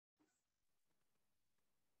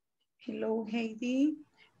Hello, Heidi.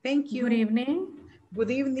 Thank you. Good evening. Good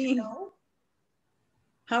evening. Hello.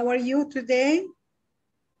 How are you today?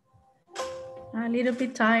 A little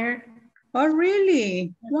bit tired. Oh,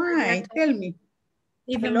 really? Why? Tell me.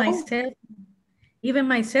 Even Hello?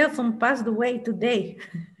 my cell phone passed away today.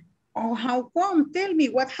 Oh, how come? Tell me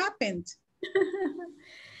what happened.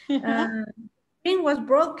 Screen was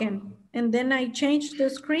broken, and then I changed the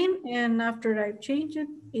screen, and after I changed it,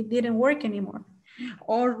 it didn't work anymore.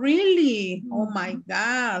 Oh, really? Oh my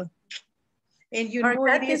God. And you Our know,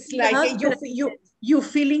 it cat is in the like hospital. you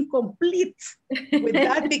feel incomplete with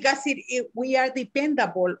that because we are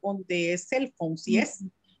dependable on the cell phones, yes?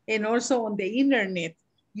 And also on the internet.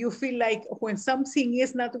 You feel like when something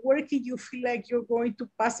is not working, you feel like you're going to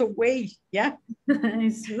pass away, yeah?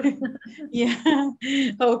 It's true. Yeah,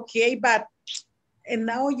 okay, but and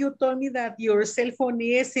now you told me that your cell phone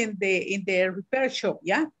is in the repair shop,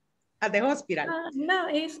 yeah? At the hospital. No,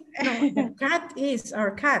 the cat is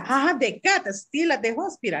our cat. Ah, the cat is still at the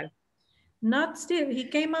hospital. Not still. He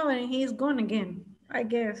came out and he's gone again, I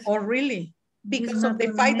guess. Oh, really? Because of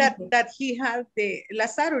the fight that he had the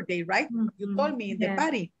last Saturday, right? You told me in the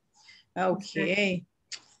party. Okay. Exactly.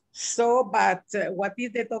 So, but what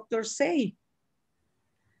did the doctor say?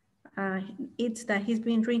 It's that he's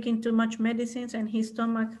been drinking too much medicines and his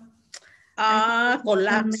stomach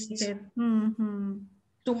collapsed.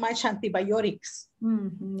 Too much antibiotics.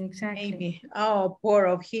 Exactly. Maybe. Oh, poor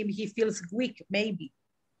of him. He feels weak, maybe.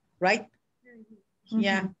 Right?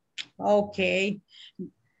 Yeah. Okay.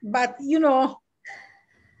 But, you know,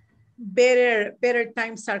 better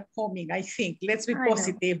times are coming, I think. Let's be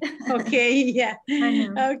positive. Okay, yeah.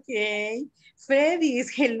 Okay. Freddy,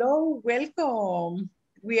 hello, welcome.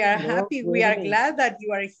 We are happy. We are glad that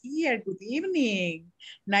you are here. Good evening.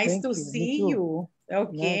 Nice to see you.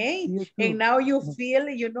 Okay. And now you feel,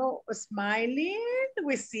 you know, smiling.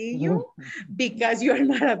 We see you because you are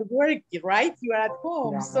not at work, right? You are at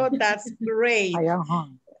home. Yeah. So that's great. I am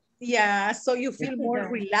home. Yeah. So you feel more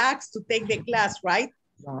relaxed to take the class, right?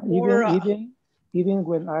 Even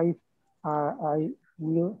when I am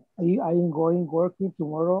going working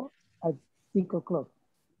tomorrow at 6 o'clock.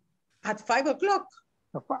 At 5 o'clock?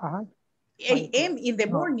 A.M. in the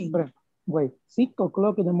morning. Wait, 6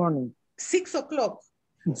 o'clock in the morning. 6 o'clock.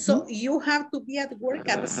 So you have to be at work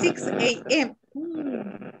at 6 a.m.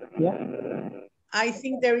 Yeah. I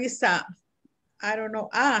think there is I don't know.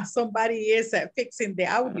 Somebody is fixing the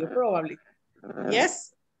audio probably.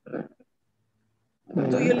 Yes?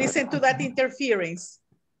 Do you listen to that interference?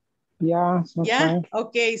 Yeah. Yeah?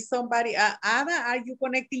 Okay, somebody. Ada, are you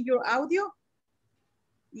connecting your audio?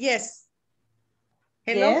 Yes.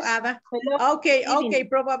 Hello, yes. Ada. Hello. Okay,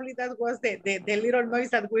 probably that was the little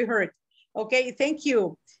noise that we heard. Okay, thank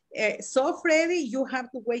you. So, Freddy, you have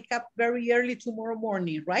to wake up very early tomorrow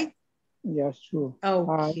morning, right? Yes, sure.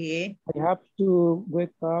 Okay. I have to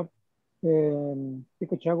wake up and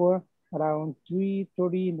take a shower around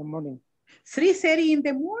 3:30 in the morning. 3:30 in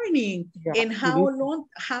the morning. Yeah, and how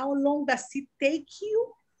long does it take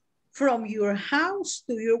you from your house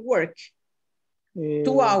to your work?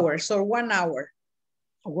 2 hours or 1 hour?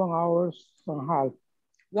 1 hour and a half.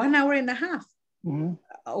 1 hour and a half?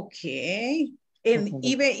 Okay. And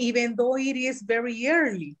even though it is very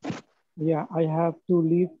early. Yeah, I have to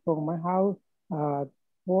leave from my house at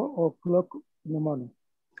 4 o'clock in the morning.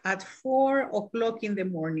 At 4 o'clock in the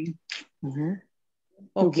morning.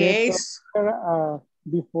 Okay.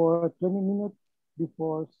 Before 20 minutes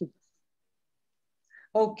before 6.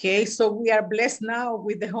 Okay, so we are blessed now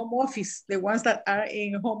with the home office, the ones that are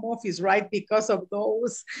in home office, right? Because of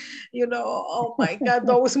those, you know, oh my God,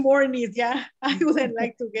 those mornings, yeah. I wouldn't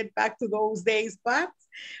like to get back to those days, but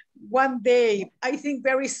one day, I think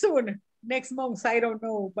very soon, next month, I don't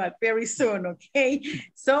know, but very soon, okay?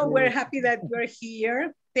 So we're happy that you're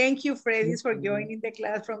here. Thank you, Freddy, for joining the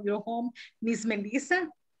class from your home. Miss Melissa,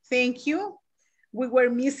 thank you. We were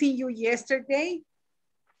missing you yesterday.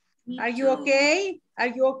 Are you okay? Are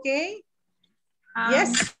you okay?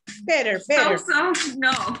 Yes, better. So,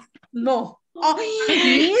 no. No. Oh,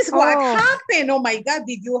 Miss, what happened? Oh my God,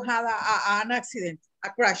 did you have an accident, a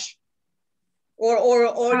crash?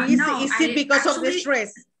 Or is it because of the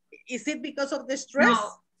stress? Is it because of the stress?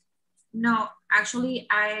 No, actually,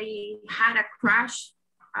 I had a crash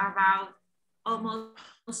about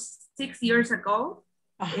almost 6 years ago.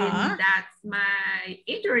 And that's my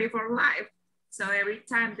injury for life. So every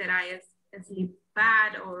time that I sleep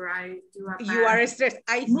bad or I do a bad you are stressed.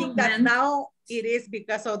 I think that now it is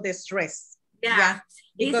because of the stress. Yeah.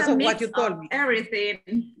 Because of what you told me.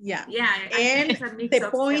 Everything. Yeah. Yeah. And the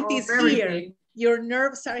point is here. Your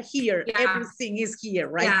nerves are here. Yeah. Everything is here,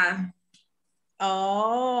 right? Yeah.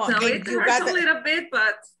 Oh, So it hurts a little bit,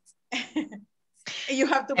 but you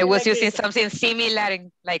have to. I was using something similar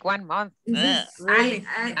in like 1 month. Really?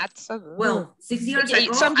 Not so good. Well, 6 years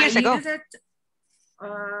ago, some years ago. I used it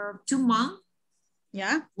 2 months.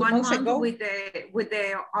 Yeah, 1 months month ago. with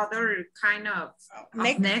the other kind of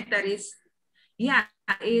neck that is, yeah,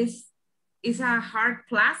 is a hard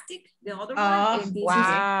plastic. The other one, and this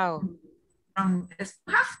wow. is from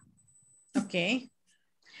okay.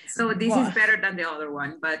 So this is better than the other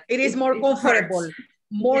one, but it is more comfortable. Hurts.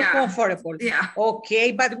 More comfortable. Yeah.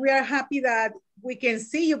 Okay, but we are happy that we can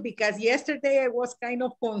see you, because yesterday I was kind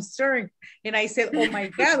of concerned and I said, oh my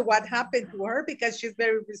God, what happened to her? Because she's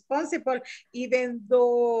very responsible, even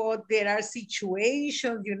though there are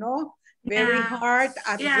situations, you know, very hard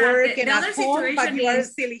at work and at home, but you are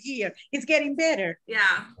still here. It's getting better.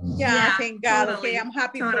 Yeah, thank God. Totally, okay, I'm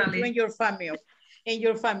happy for you and your family.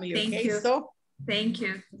 Thank you. So thank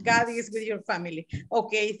you. God is with your family.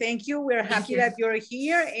 Okay, thank you. We're happy that you're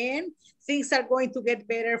here, and things are going to get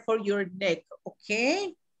better for your neck,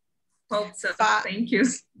 okay? Hope so. Thank you.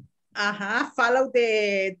 Follow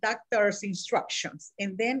the doctor's instructions,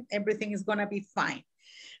 and then everything is gonna be fine.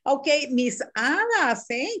 Okay, Miss Ada,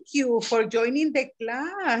 thank you for joining the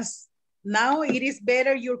class. Now it is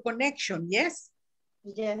better, your connection, yes?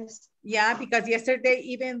 Yes. Yeah, because yesterday,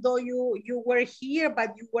 even though you were here,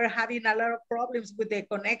 but you were having a lot of problems with the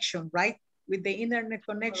connection, right? With the internet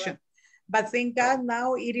connection. But thank God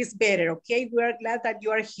now it is better, okay? We are glad that you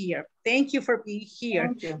are here. Thank you for being here.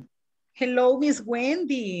 Thank you. Hello, Miss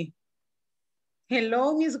Wendy.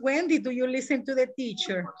 Hello, Miss Wendy. Do you listen to the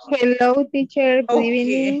teacher? Hello, teacher. Good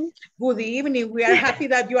evening. Good evening. We are happy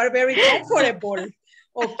that you are very comfortable.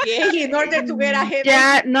 Okay, in order to get a headache.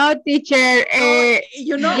 Yeah, no, teacher.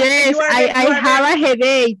 You know, yes, I have a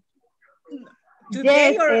headache.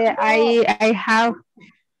 Today, yes, or no? I have.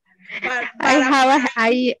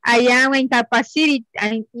 I am incapacity.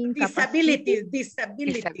 Disability.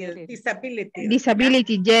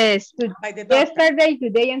 Yes. Yesterday,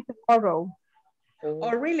 today, and tomorrow.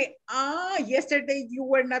 Oh, really? Yesterday you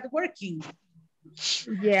were not working.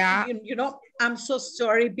 Yeah. You know, I'm so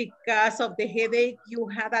sorry because of the headache you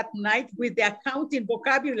had at night with the accounting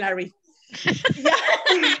vocabulary.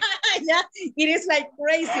 Yeah, it is like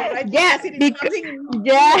crazy, right? Yeah, because it is nothing.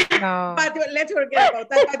 Yeah. But let's forget about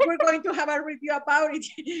that. But we're going to have a review about it.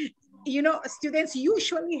 You know, students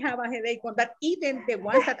usually have a headache on that, even the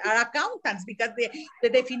ones that are accountants, because the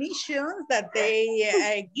definitions that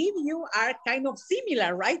they give you are kind of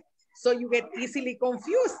similar, right? So you get easily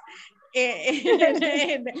confused.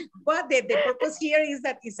 But the purpose here is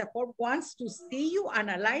that INSAFORP wants to see you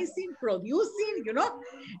analyzing, producing, you know,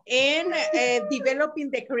 and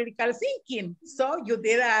developing the critical thinking. So you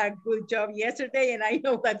did a good job yesterday, and I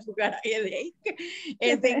know that you got a headache.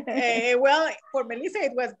 And think, well, for Melissa,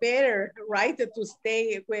 it was better, right, to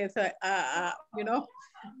stay with, you know,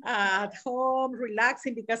 at home,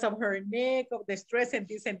 relaxing because of her neck, of the stress and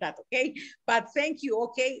this and that, okay? But thank you,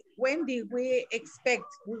 okay? When we expect,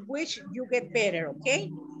 we wish you get better,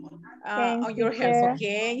 okay? On your health,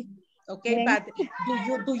 okay? Okay, but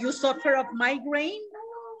do you suffer of migraine?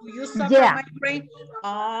 Do you suffer migraine?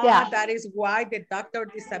 That is why the doctor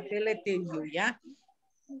disability you, yeah?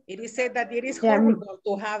 It is said that it is horrible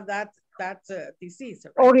to have that disease,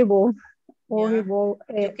 right? Horrible.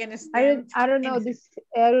 You can stand I don't know this.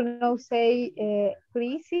 I don't know. Say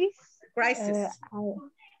crisis. Crisis.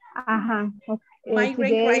 Migraine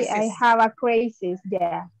today crisis. I have a crisis.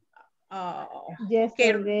 Yeah.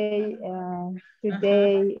 Yesterday.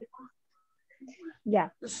 Today. Yeah.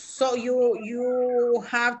 So you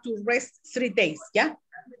have to rest 3 days. Yeah.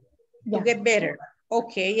 To get better.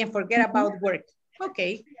 Okay, and forget about work.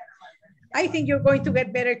 Okay. I think you're going to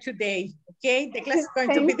get better today. Okay, the class is going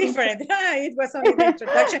to be different. It was only the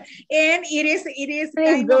introduction, and it is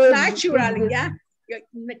kind of natural, yeah,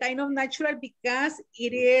 kind of natural because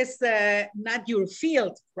it is not your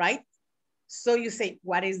field, right? So you say,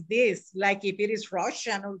 what is this? Like if it is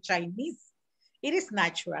Russian or Chinese, it is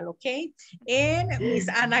natural, okay? And Miss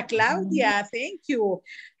Ana Claudia, thank you.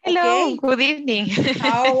 Hello, good evening.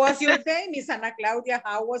 How was your day, Miss Ana Claudia?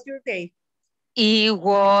 How was your day? It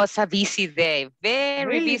was a busy day,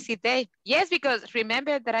 very busy day. Yes, because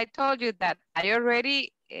remember that I told you that I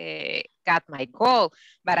already got my goal,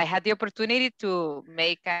 but I had the opportunity to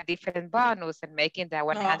make a different bonus and making that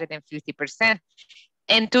 150%.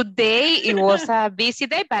 And today it was a busy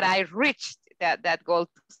day, but I reached that goal.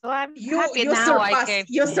 So I'm happy now.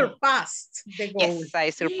 You surpassed the goal. Yes, I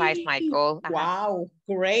surpassed my goal. Wow,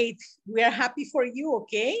 great. We are happy for you,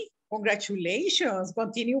 okay? Congratulations.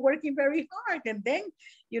 Continue working very hard. And then,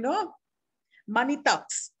 you know, money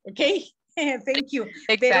talks, okay? Thank you.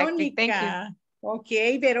 Exactly. Thank you. Veronica.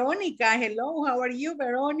 Okay, Veronica. Hello, how are you,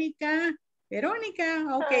 Veronica? Veronica,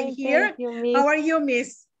 okay, Fine, here. thank you, Miss. How are you,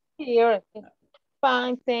 Miss? Here.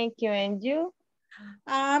 Fine, thank you. And you?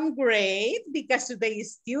 I'm great because today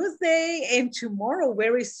is Tuesday and tomorrow,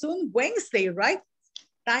 very soon, Wednesday, right?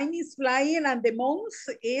 Time is flying and the month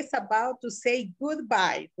is about to say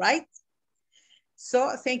goodbye, right?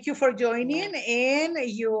 So thank you for joining. And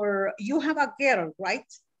you have a girl, right?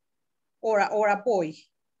 Or a boy?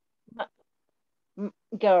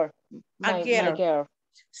 Girl. My girl.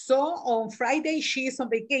 So on Friday, she is on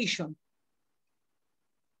vacation.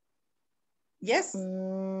 Yes?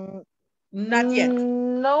 Not yet.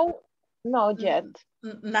 No, not yet.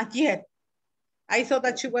 Not yet. I thought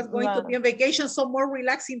that she was going to be on vacation, so more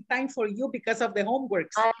relaxing time for you because of the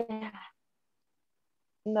homeworks.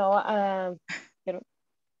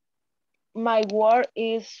 My work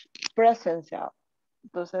is presential.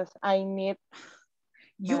 Entonces, I need...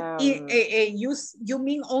 You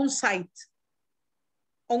mean on-site?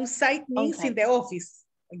 On-site means in the office,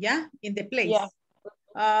 yeah? In the place?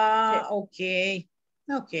 Yeah. Okay.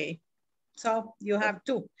 Okay. So you have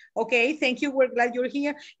two. Okay, thank you. We're glad you're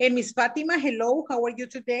here. And Miss Fatima, hello. How are you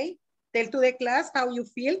today? Tell to the class how you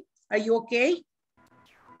feel. Are you okay?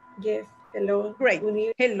 Yes. Hello. Great.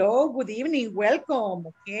 Hello. Good evening. Welcome.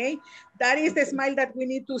 Okay. That is the smile that we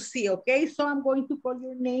need to see. Okay. So I'm going to call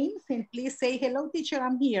your names and please say hello, teacher.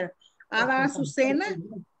 I'm here. Ana Susana.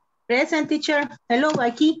 Present, teacher. Hello,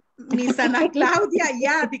 aquí. Miss Ana Claudia.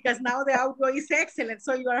 Yeah, because now the audio is excellent.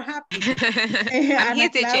 So you are happy. I'm here,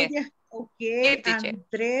 teacher. Claudia. Okay,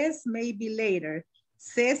 Andres, maybe later.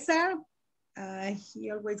 Cesar,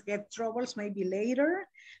 he always gets troubles, maybe later.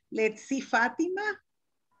 Let's see, Fatima.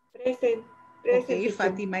 Present. Okay,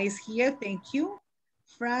 Fatima is here, thank you.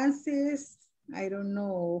 Francis, I don't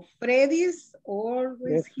know. Freddy's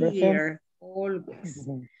always here, always.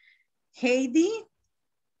 Heidi,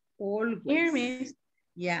 always. Here, Miss.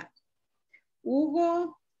 Yeah.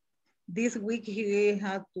 Hugo, this week he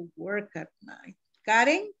had to work at night.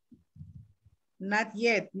 Karen? Not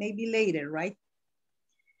yet, maybe later, right?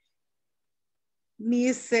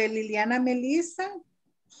 Miss Liliana Melissa,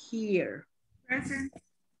 here. Present.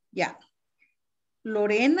 Yeah.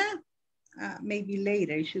 Lorena, maybe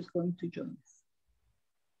later, she's going to join us.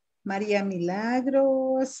 Maria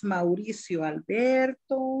Milagros, Mauricio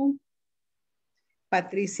Alberto,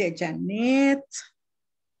 Patricia Janet,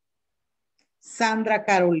 Sandra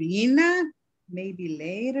Carolina, maybe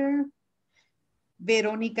later.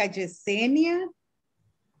 Veronica Yesenia.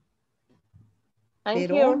 I'm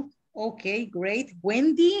here. Okay, great.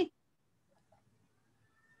 Wendy.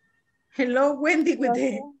 Hello, Wendy. With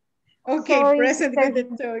the, okay, sorry, present with the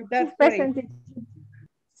toy. That's present. Great.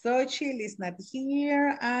 So Chile is not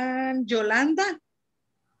here. And Yolanda.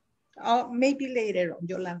 Oh, maybe later on,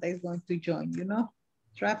 Yolanda is going to join, you know.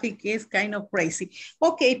 Traffic is kind of crazy.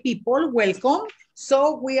 Okay, people, welcome.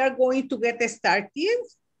 So we are going to get started.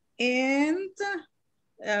 And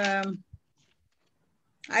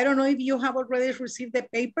I don't know if you have already received the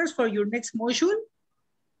papers for your next module.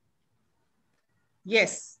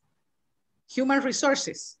 Yes. Human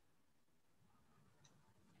resources.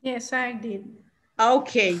 Yes, I did.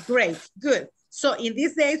 Okay, great, good. So in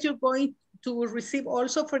these days, you're going to receive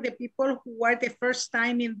also for the people who are the first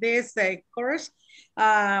time in this course,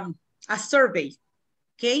 a survey,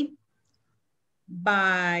 okay?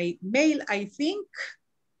 By mail, I think.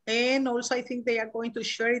 And also, I think they are going to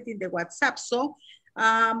share it in the WhatsApp. So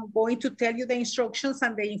I'm going to tell you the instructions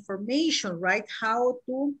and the information, right? How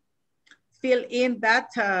to fill in that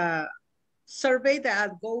survey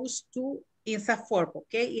that goes to INSAFORP,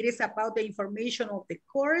 okay? It is about the information of the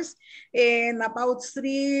course and about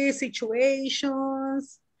 3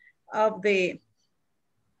 situations of the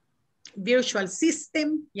virtual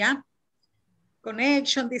system, yeah?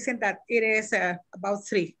 Connection, this and that. It is about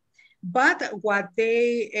 3. But what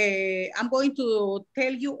I'm going to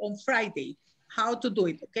tell you on Friday how to do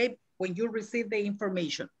it, okay? When you receive the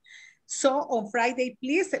information. So on Friday,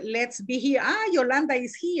 please, let's be here. Yolanda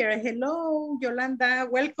is here. Hello, Yolanda,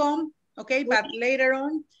 welcome. Okay, but later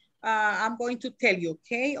on, I'm going to tell you,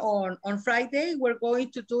 okay? On Friday, we're going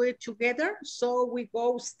to do it together. So we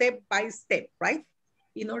go step by step, right?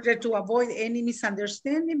 In order to avoid any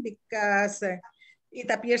misunderstanding, because it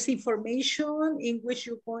appears information in which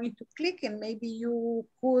you're going to click and maybe you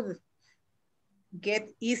could get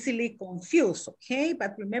easily confused, okay?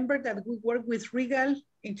 But remember that we work with Regal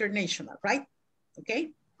International, right?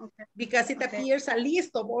 Okay? Okay. Because it appears a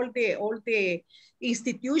list of all the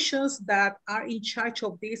institutions that are in charge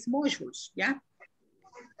of these modules, yeah?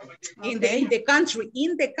 in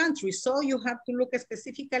the country. So you have to look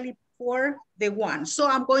specifically for the one. So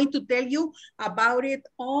I'm going to tell you about it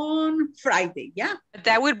on Friday, yeah?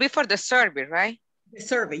 That will be for the survey, right? The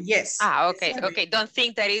survey, yes. Ah, okay, okay. Don't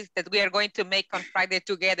think that we are going to make on Friday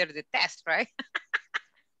together the test, right?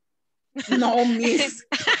 No, miss.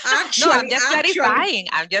 Actually, no, I'm just clarifying.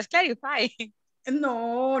 I'm just clarifying.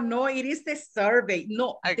 No, it is the survey.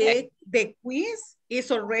 No, okay. The quiz is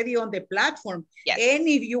already on the platform. Yes. And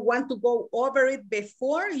if you want to go over it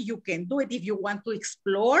before, you can do it. If you want to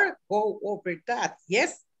explore, go over that.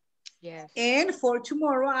 Yes? Yes. And for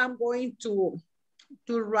tomorrow, I'm going to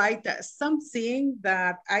write something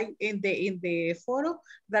that in the photo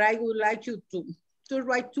that I would like you to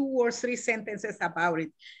write 2 or 3 sentences about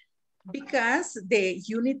it. Because the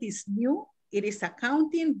unit is new, it is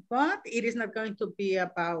accounting, but it is not going to be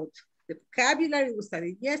about the vocabulary we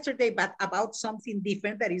studied yesterday, but about something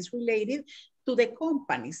different that is related to the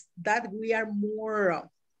companies that we are more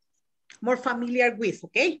familiar with,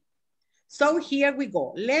 okay? So here we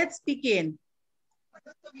go. Let's begin.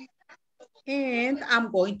 And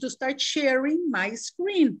I'm going to start sharing my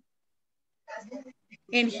screen.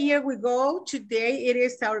 And here we go. Today it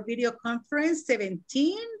is our video conference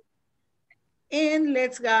 17. And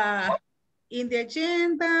let's go. In the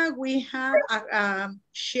agenda, we have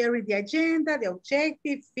sharing the agenda, the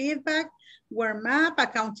objective, feedback, warm up,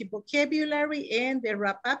 accounting vocabulary, and the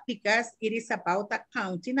wrap up because it is about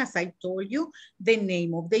accounting, as I told you, the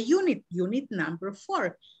name of the unit, unit number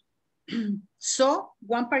 4. So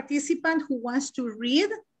one participant who wants to read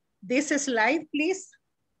this slide, please.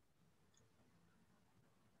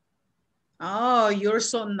 Oh, you're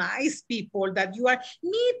so nice people that you are,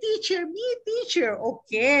 me teacher,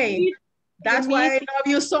 okay. That's why I love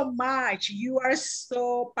you so much. You are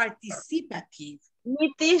so participative.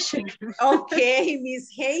 Me teacher. Okay, Miss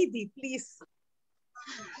Heidi, please.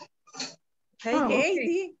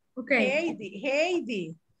 Heidi. Okay.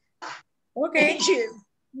 Heidi. Okay.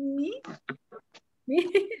 Me?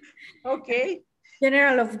 Okay.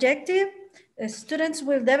 General objective. Students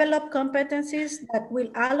will develop competencies that will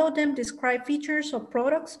allow them to describe features of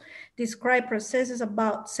products, describe processes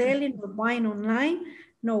about selling or buying online,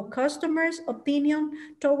 know customers' opinion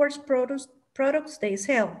towards products they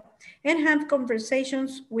sell, and have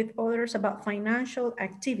conversations with others about financial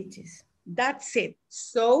activities. That's it.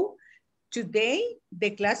 So today,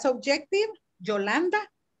 the class objective, Yolanda.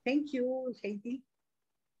 Thank you, Heidi.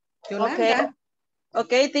 Yolanda.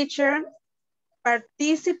 Okay, teacher.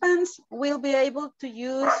 Participants will be able to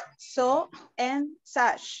use so and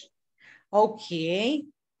such. Okay.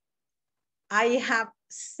 I have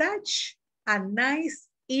such a nice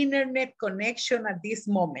internet connection at this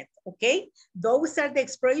moment, okay? Those are the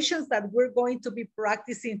expressions that we're going to be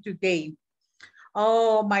practicing today.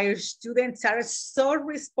 Oh, my students are so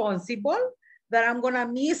responsible that I'm gonna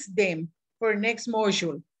miss them for next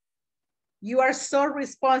module. You are so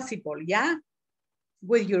responsible, yeah?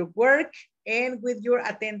 With your work and with your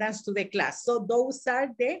attendance to the class. So those are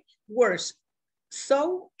the words,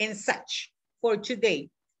 so and such for today.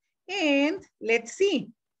 And let's see,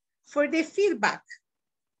 for the feedback,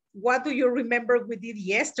 what do you remember we did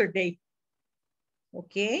yesterday?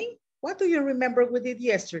 Okay, what do you remember we did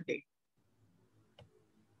yesterday?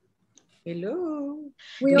 Hello.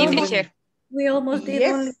 We almost did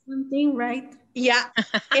only one thing, right? Yeah,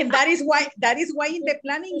 and that is why in the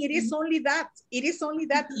planning it is only that. It is only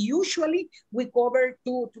that. Usually we cover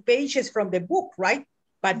two pages from the book, right?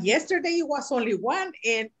 But yesterday it was only one,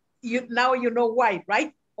 and now you know why,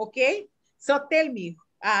 right? Okay. So tell me,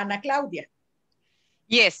 Ana Claudia.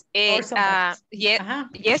 Yes.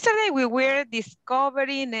 Yesterday we were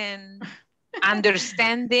discovering and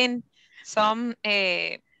understanding some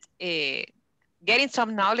getting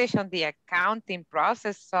some knowledge on the accounting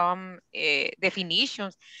process, some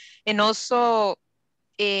definitions, and also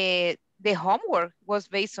the homework was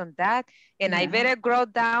based on that. And I better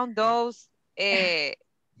wrote down those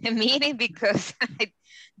meetings because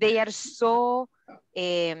they are so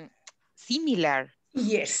similar.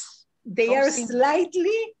 Yes, they are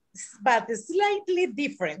slightly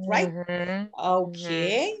different, right?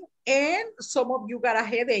 Okay, and some of you got a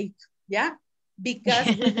headache, yeah? Because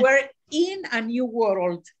we were in a new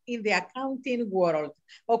world, in the accounting world.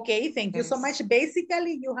 Okay, thank you so much.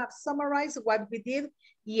 Basically, you have summarized what we did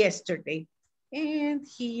yesterday. And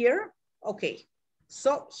here, okay.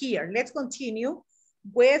 So here, let's continue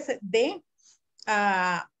with the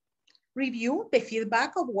review, the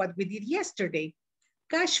feedback of what we did yesterday.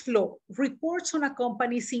 Cash flow, reports on a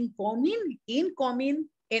company's incoming,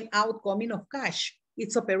 and outgoing of cash.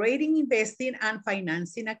 It's operating, investing, and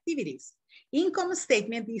financing activities. Income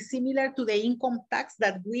statement is similar to the income tax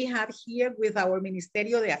that we have here with our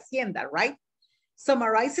Ministerio de Hacienda, right?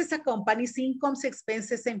 Summarizes a company's incomes,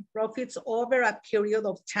 expenses, and profits over a period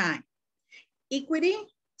of time. Equity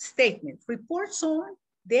statement reports on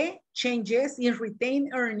the changes in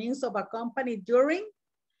retained earnings of a company during,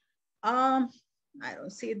 I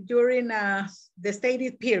don't see it, during the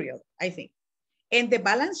stated period, I think. And the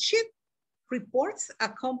balance sheet reports a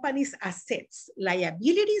company's assets,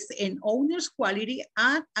 liabilities, and owner's quality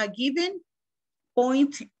at a given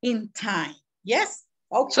point in time. Yes?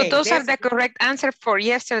 Okay. So those are the correct answer for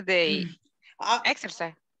yesterday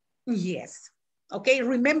exercise. Yes. Okay,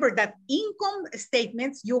 remember that income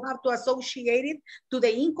statements, you have to associate it to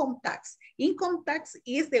the income tax. Income tax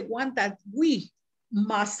is the one that we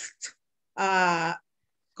must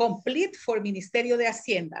complete for Ministerio de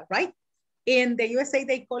Hacienda, right? In the USA,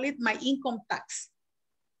 they call it my income tax.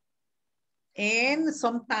 And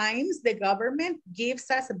sometimes the government gives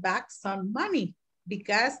us back some money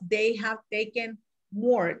because they have taken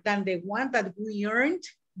more than the one that we earned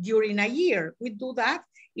during a year. We do that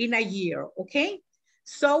in a year, okay?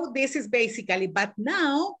 So this is basically, but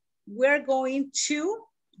now we're going to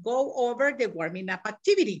go over the warming up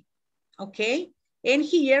activity, okay? And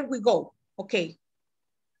here we go, okay?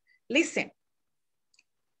 Listen.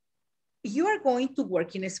 You are going to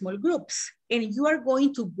work in small groups and you are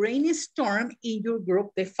going to brainstorm in your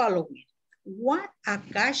group the following. What a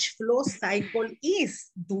cash flow cycle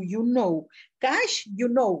is, do you know? Cash, you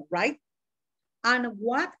know, right? And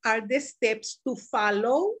what are the steps to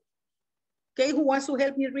follow? Okay, who wants to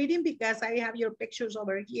help me reading? Because I have your pictures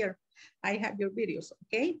over here. I have your videos,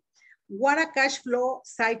 okay? What a cash flow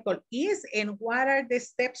cycle is and what are the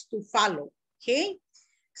steps to follow, okay?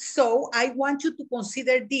 So I want you to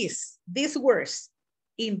consider these words,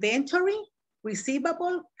 inventory,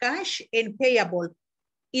 receivable, cash, and payable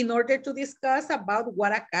in order to discuss about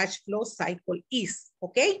what a cash flow cycle is,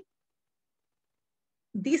 okay?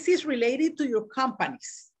 This is related to your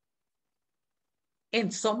companies.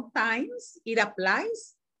 And sometimes it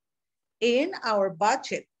applies in our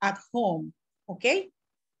budget at home, okay?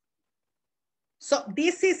 So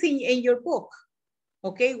this is in your book.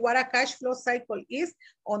 Okay, what a cash flow cycle is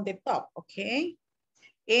on the top, okay?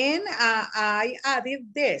 And I added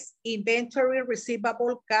this, inventory,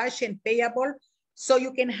 receivable, cash, and payable, so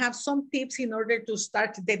you can have some tips in order to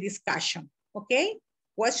start the discussion, okay?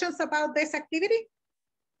 Questions about this activity?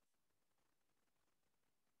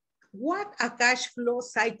 What a cash flow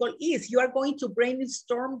cycle is. You are going to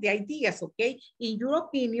brainstorm the ideas, okay? In your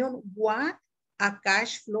opinion, what a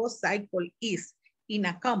cash flow cycle is in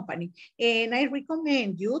a company. And I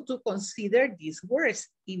recommend you to consider these words,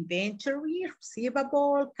 inventory,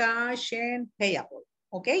 receivable, cash, and payable,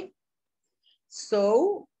 okay?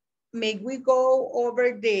 So may we go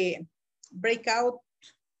over the breakout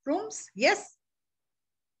rooms? Yes?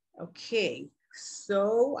 Okay,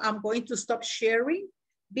 so I'm going to stop sharing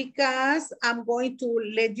because I'm going to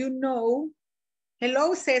let you know.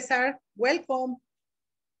 Hello, Cesar, welcome.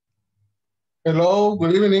 Hello,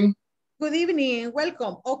 good evening. Good evening,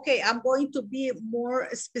 welcome. Okay, I'm going to be more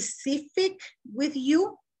specific with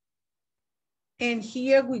you. And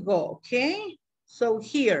here we go, okay? So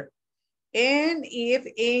here, and if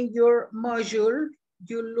in your module,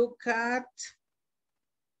 you look at,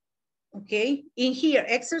 okay, in here,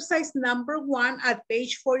 exercise number 1 at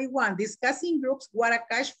page 41, discussing groups, what a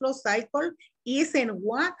cash flow cycle is and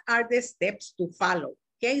what are the steps to follow.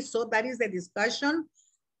 Okay, so that is the discussion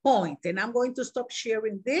point. And I'm going to stop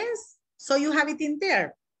sharing this. So you have it in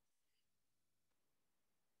there.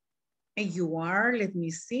 And you are, let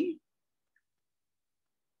me see.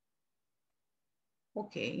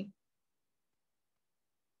 Okay.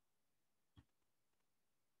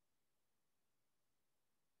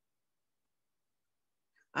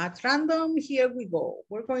 At random, here we go.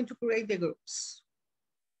 We're going to create the groups.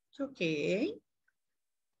 Okay.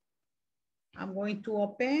 I'm going to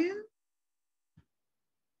open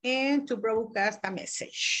and to broadcast a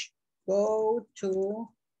message. Go to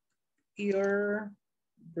your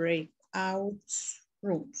breakout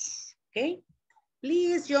rooms, okay?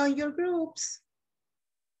 Please join your groups.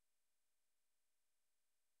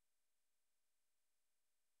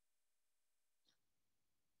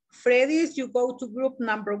 Freddy's, you go to group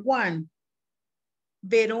number 1.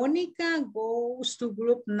 Veronica goes to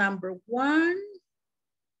group number 1.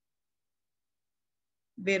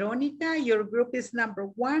 Veronica, your group is number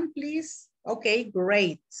 1, please. Okay,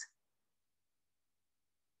 great.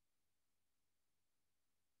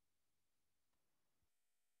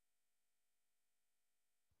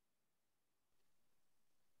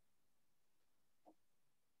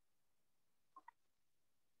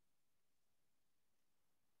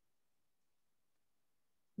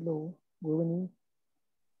 Hello, good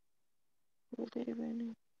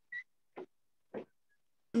evening.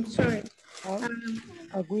 I'm sorry.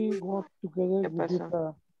 We work together with this,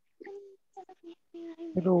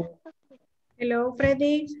 hello. Hello,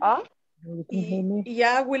 Freddy. You can hear me?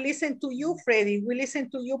 Yeah, we listen to you, Freddy. We listen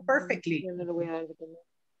to you perfectly.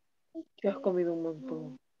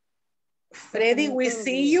 Freddy, we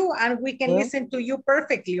see you and we can listen to you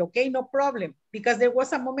perfectly, okay? No problem. Because there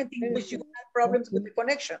was a moment in which you had problems with the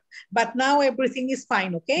connection. But now everything is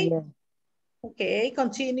fine, okay? Yeah. Okay,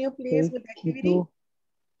 continue, please, Okay, with the you activity. too.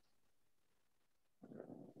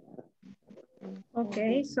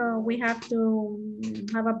 Okay, so we have to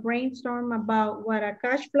have a brainstorm about what a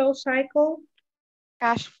cash flow cycle.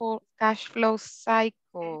 Cash flow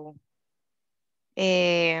cycle.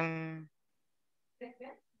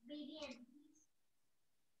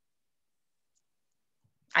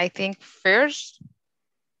 I think first,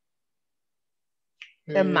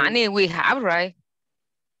 the money we have, right?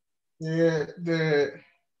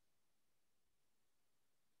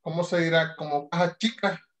 ¿Cómo se dirá? Como caja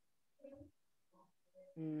chica.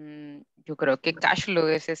 Yo creo que cash flow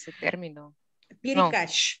es ese término.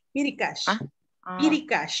 Piricash, piricash,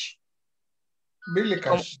 piricash. Billy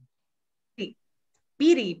cash.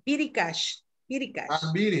 Piricash, piricash.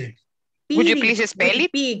 Biri. Would you please spell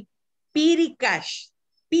it? Piricash,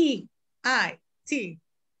 P-I-T-T-Y.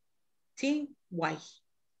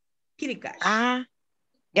 Piricash.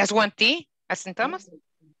 Just one T, as in Thomas?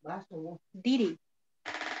 Didi.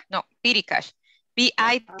 No, piricash.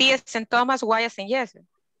 P-I-T as in Thomas, Y as in yes.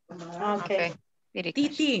 Okay.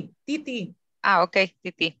 T-T. Okay,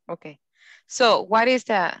 T-T, okay. So what is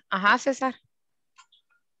the, Cesar?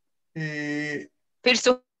 First,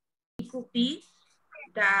 it could be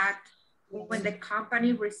that when the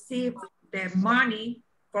company receives the money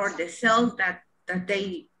for the sales that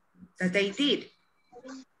they did.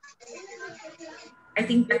 I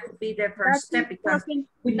think that would be the first step because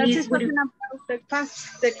we need talking about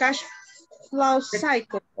the cash flow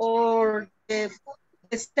cycle or the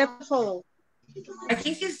step follow. I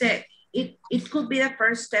think it's that it could be the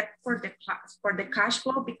first step for the cash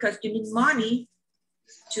flow because you need money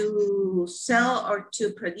to sell or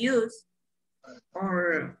to produce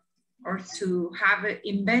or to have an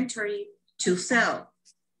inventory to sell.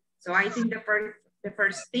 So I think the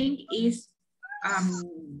first thing is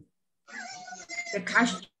the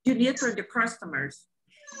cash you need for the customers.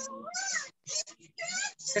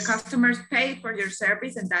 The customers pay for your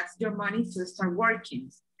service and that's your money to start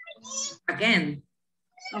working again.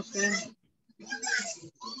 Okay.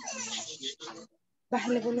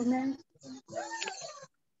 Bájale volumen.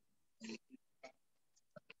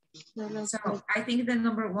 So I think the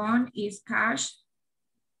number one is cash.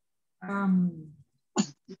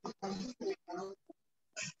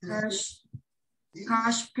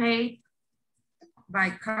 Cash paid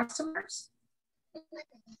by customers.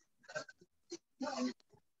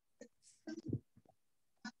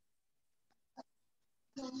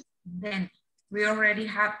 Then we already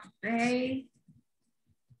have to pay.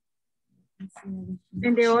 And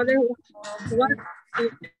the other one.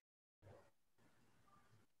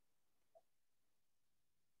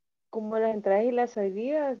 Como las entradas y las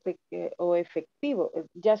salidas o efectivo,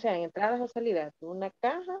 ya sean entradas o salidas de una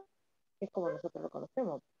caja, es como nosotros lo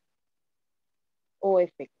conocemos, o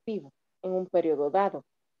efectivo en un periodo dado.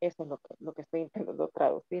 Eso es lo que estoy intentando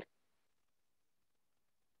traducir.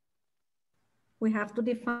 We have to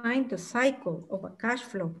define the cycle of a cash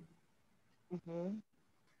flow.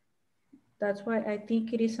 That's why I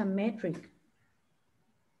think it is a metric.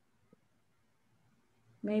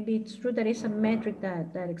 Maybe it's true that it's a metric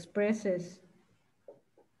that expresses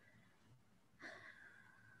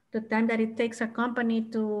the time that it takes a company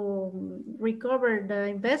to recover the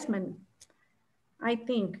investment, I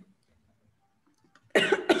think.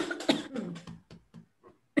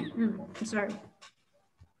 Sorry.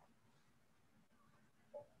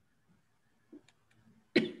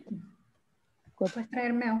 ¿Puedes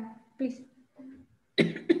traerme, please?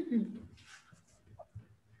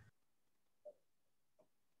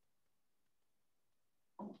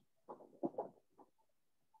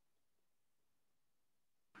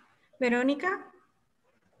 Verónica?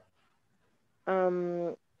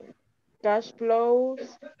 Cash flows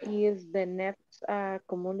is the net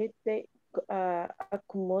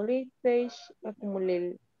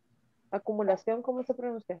acumulación, ¿cómo se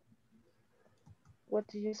pronuncia? What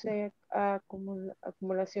did you say?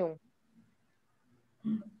 Acumulación.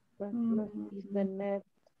 Cash flows is the net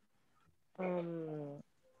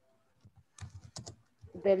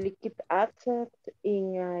the liquid asset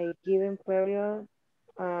in a given period.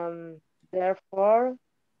 Therefore,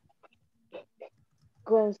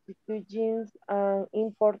 constitutes an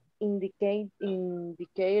import indicator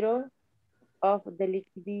of the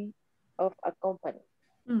liquidity of a company.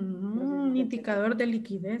 Un indicador de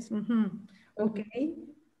liquidez. Ok.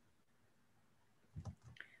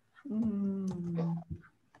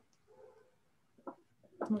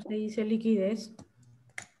 ¿Cómo se dice liquidez?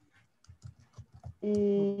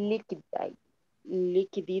 Liquidate.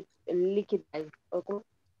 Liquidate. Liquidate.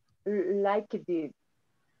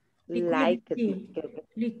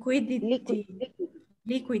 Liquidate.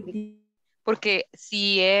 Liquidity. Porque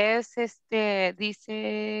si es,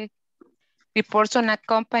 dice, reports on a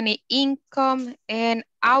company income and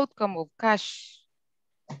outcome of cash.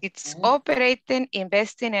 It's operating,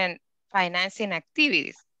 investing, and financing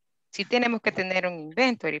activities. Sí tenemos que tener un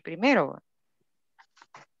inventory primero.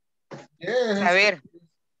 Yes. A ver.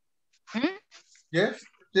 Yes,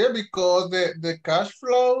 yeah, because the cash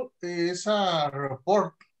flow is a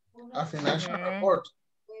report, a financial report.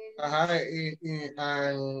 And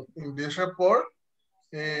in this report,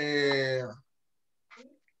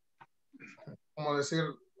 como decir,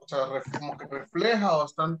 o sea, como que refleja o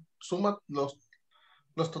están, suma los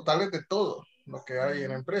totales de todo lo que hay en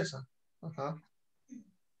la empresa.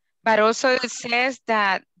 But also it says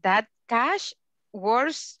that cash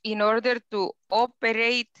works in order to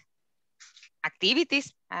operate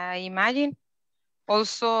activities, I imagine.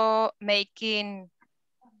 Also making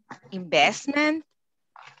investment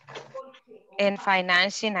and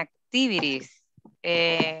financing activities.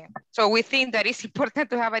 So we think that it's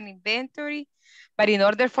important to have an inventory, but in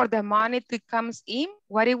order for the money to come in,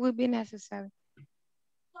 what it would be necessary?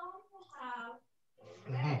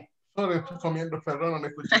 Sorry, estoy comiendo, perdón, no me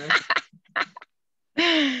escuché.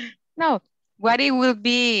 No, what it will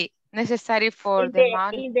be necessary for the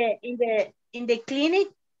money? In the clinic,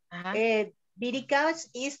 BECAS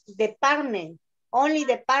is department, only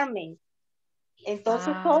department.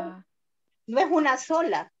 Entonces no es una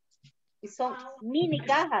sola, son mini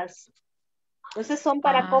cajas. Entonces son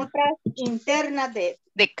para compras internas de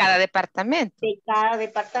cada departamento. De cada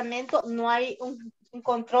departamento, no hay un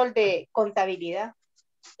control de contabilidad.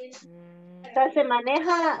 Entonces se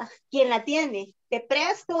maneja quien la tiene. Te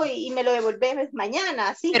presto y me lo devolves mañana,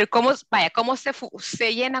 así. Pero ¿cómo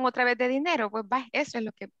se llenan otra vez de dinero? Pues vaya, eso es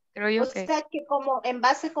lo que creo yo. O sea que como en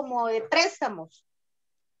base como de préstamos.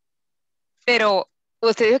 Pero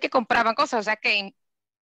usted dijo que compraban cosas, o sea que...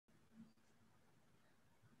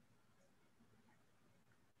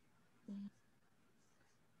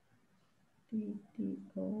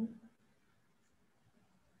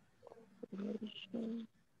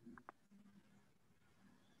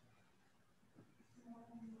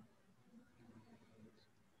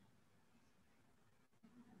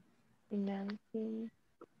 Financing.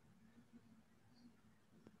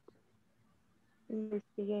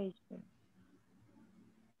 Investigation.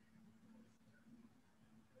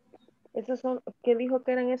 Esos son, ¿qué dijo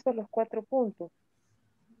que eran esos los 4 puntos?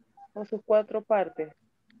 O sus 4 partes.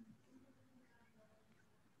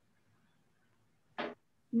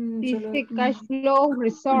 Dice cash flow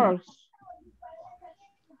resource.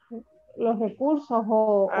 Los recursos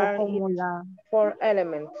o como la... 4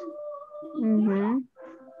 elements.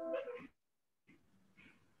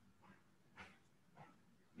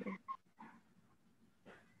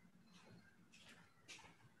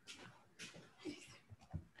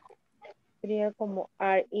 Sería como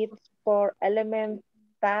are it 4 elements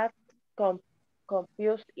that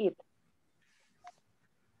compose it.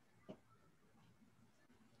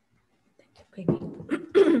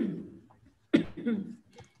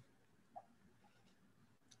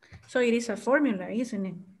 So it is a formula, isn't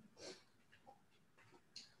it?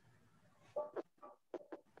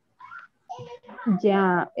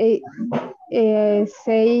 Yeah,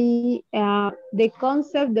 say the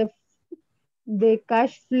concept of the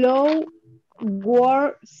cash flow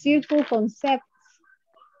word circle concepts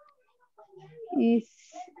it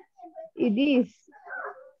is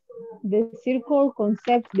the circle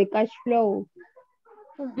concept, the cash flow.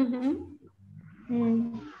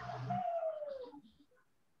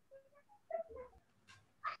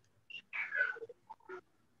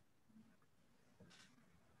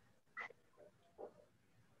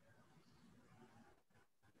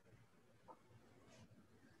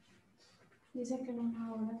 Dice que no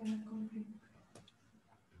una hora de la compra.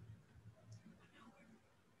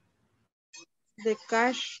 The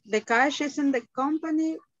cash is in the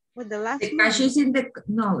company with the last the cash is in the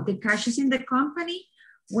the cash is in the company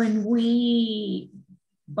when we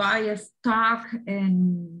buy a stock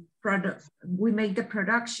and product, we make the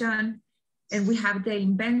production and we have the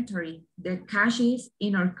inventory. The cash is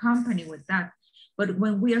in our company with that. But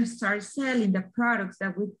when we start selling the products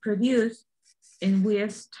that we produce, and we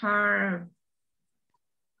start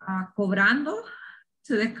cobrando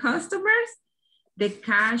to the customers, the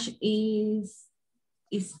cash is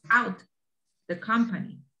out the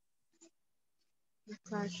company. The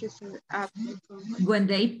cash is out. When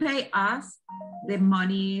they pay us, the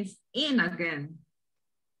money is in again.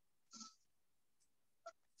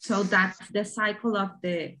 So that's the cycle of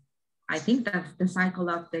the, I think that's the cycle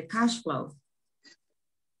of the cash flow.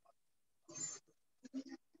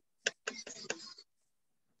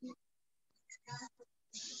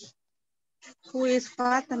 Who is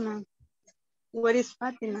Fatima? Where is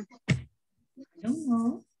Fatima? I don't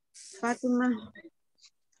know. Fatima.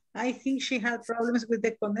 I think she had problems with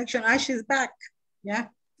the connection. Ah, she's back. Yeah.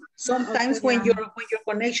 Sometimes Okay, when yeah. your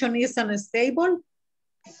connection is unstable,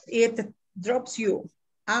 it drops you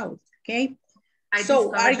out. Okay. I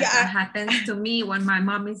So discovered that happens to me when my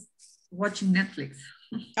mom is watching Netflix.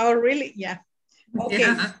 Oh, really? Yeah.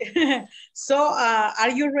 Okay. Yeah. So are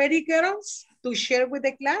you ready, girls, to share with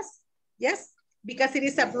the class? Yes, because it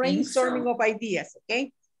is a brainstorming of ideas.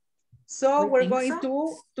 Okay. So we're going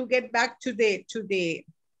to get back to the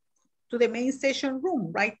main session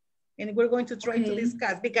room, right? And we're going to try to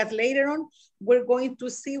discuss, because later on, we're going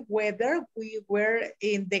to see whether we were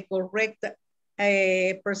in the correct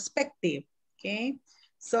perspective, okay?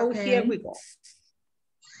 So here we go.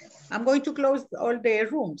 I'm going to close all the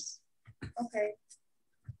rooms. Okay.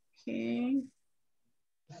 Okay.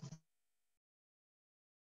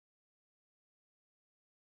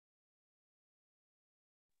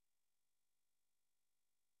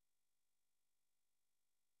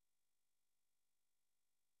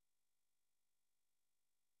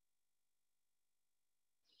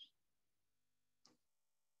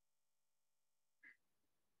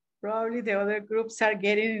 Probably the other groups are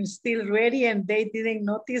getting still ready and they didn't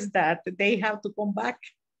notice that they have to come back.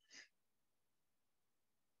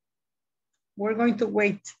 We're going to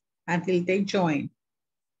wait until they join.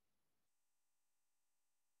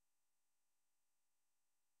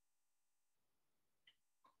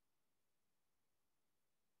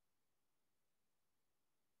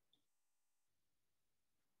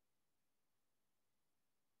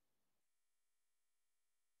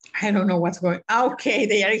 I don't know what's going on. Okay,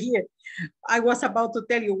 they are here. I was about to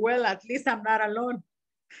tell you, well, at least I'm not alone.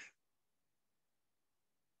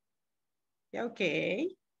 Okay,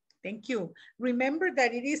 thank you. Remember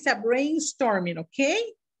that it is a brainstorming, okay?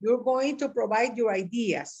 You're going to provide your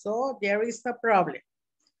ideas, so there is no problem.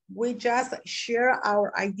 We just share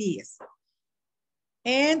our ideas.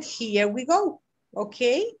 And here we go,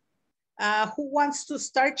 okay? Who wants to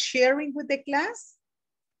start sharing with the class?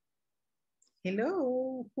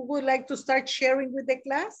 Hello, who would like to start sharing with the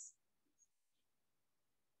class?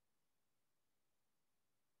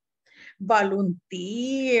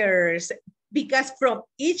 Volunteers, because from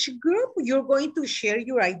each group, you're going to share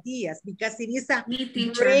your ideas, because it is a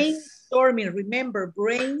brainstorming. Remember,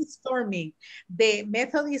 brainstorming. The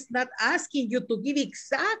method is not asking you to give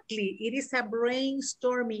exactly. It is a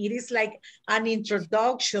brainstorming. It is like an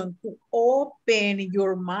introduction to open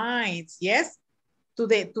your minds, yes, to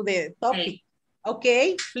the topic.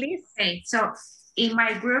 Okay, please. Okay, so in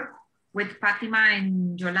my group with Fatima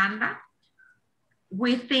and Yolanda,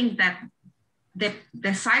 we think that the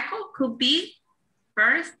cycle could be,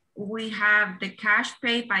 first, we have the cash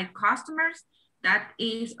paid by customers. That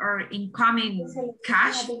is our incoming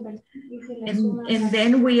cash. And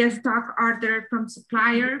then we stock order from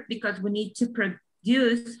supplier because we need to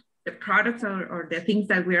produce the products or the things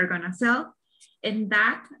that we are gonna sell. And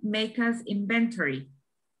that make us inventory.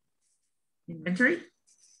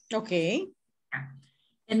 Okay. Yeah.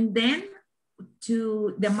 And then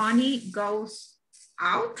the money goes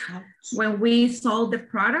out when we sold the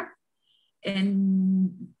product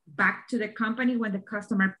and back to the company when the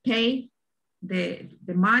customer pay the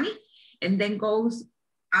money, and then goes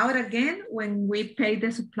out again when we pay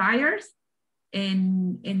the suppliers,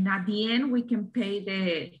 and at the end we can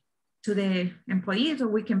pay to the employees, or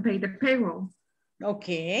we can pay the payroll.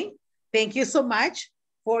 Okay, thank you so much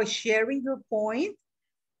for sharing your point.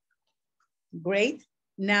 Great.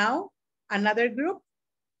 Now, another group.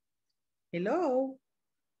 Hello.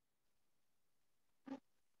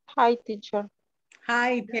 Hi, teacher.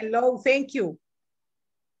 Hi, hello, thank you.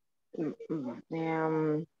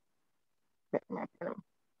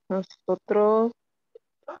 Nosotros,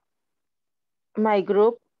 my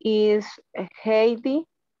group is Heidi,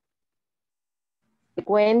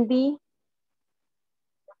 Wendy,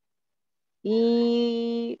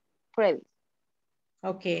 y Freddy.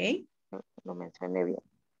 Okay. Lo mencioné bien.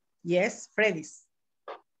 Yes, Freddy's.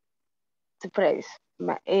 Freddy's.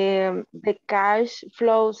 The cash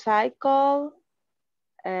flow cycle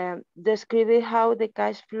Describe how the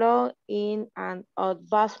cash flow in and out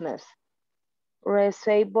business.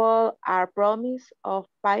 Receivable are promise of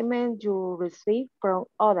payment you receive from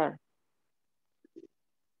others.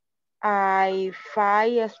 I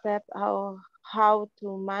 5 steps how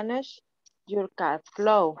to manage your cash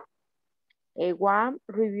flow. One,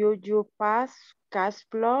 review your past cash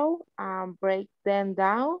flow and break them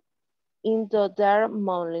down into their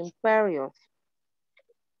monthly periods.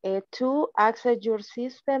 2, access your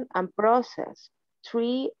system and process.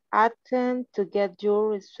 3, attempt to get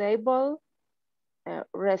your receivables.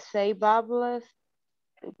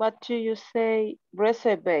 What do you say?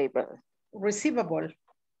 Receivables.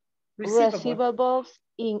 Receivables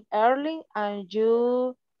in early and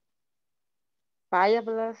you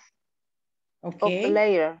payables of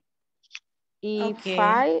later.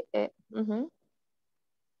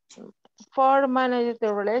 For manage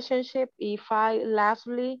the relationship,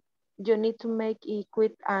 lastly, you need to make it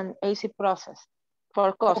quick and easy process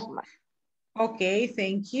for customers. Okay,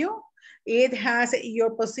 thank you. It has,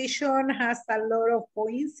 your position has a lot of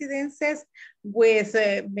coincidences with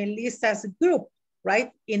Melissa's group,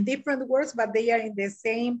 right? In different words, but they are in the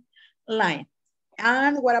same line.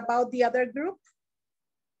 And what about the other group?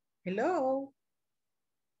 Hello?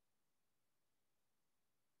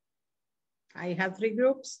 I have 3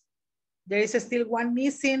 groups. There is still one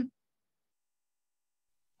missing.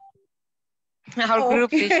 Our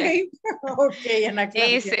group teacher. Okay, Ana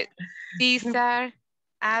Claudia. Is it Cesar,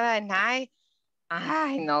 Ada, and I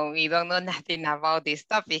know we don't know nothing about this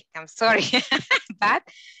topic. I'm sorry, but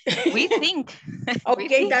we think.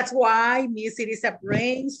 Okay, that's why, Miss, it is a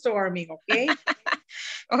brainstorming, okay?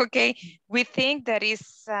 Okay, we think that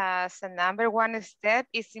is the number 1 step.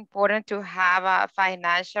 It's important to have a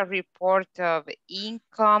financial report of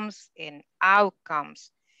incomes and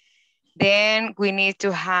outcomes. Then we need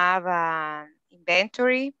to have an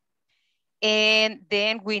inventory, and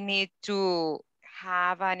then we need to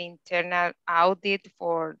have an internal audit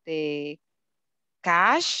for the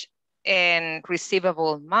cash and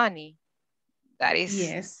receivable money. That is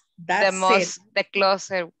the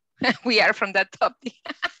closer we are from that topic.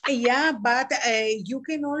 Yeah, but you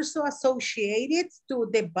can also associate it to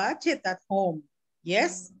the budget at home.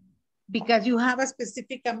 Yes, because you have a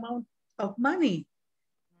specific amount of money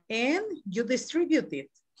and you distribute it,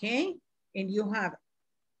 okay? And you have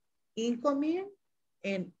incoming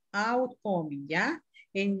and outcoming, yeah?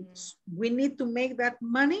 And we need to make that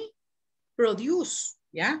money produce,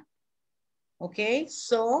 yeah? Okay,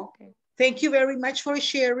 so thank you very much for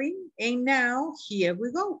sharing. And now here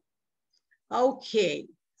we go. Okay,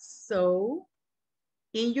 so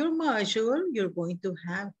in your module, you're going to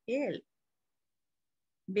have help.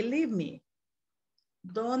 Believe me,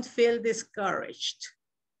 don't feel discouraged.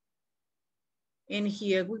 And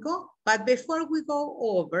here we go. But before we go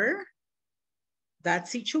over that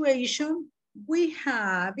situation, we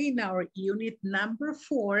have in our unit number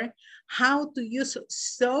 4, how to use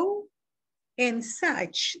so and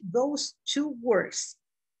such, those 2 words.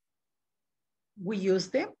 We use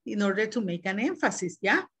them in order to make an emphasis,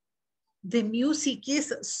 yeah? The music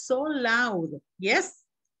is so loud, yes?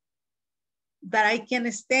 That I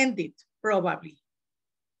can stand it, probably.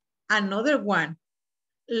 Another one,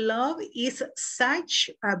 love is such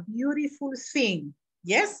a beautiful thing,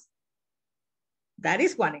 yes? That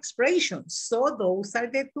is one expression. So those are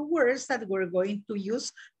the 2 words that we're going to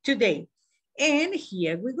use today. And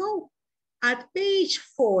here we go. At page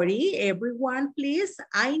 40, everyone, please,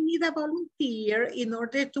 I need a volunteer in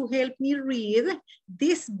order to help me read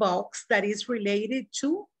this box that is related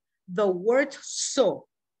to the word so.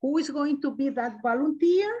 Who is going to be that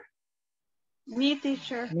volunteer? Me,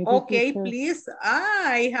 teacher. Okay, please.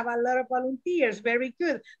 I have a lot of volunteers. Very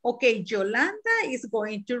good. Okay, Yolanda is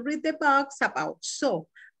going to read the box about so.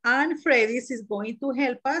 And Fredis is going to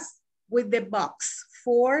help us with the box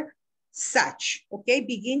for such. Okay,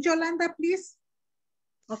 begin, Yolanda, please.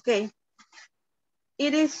 Okay.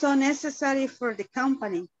 It is so necessary for the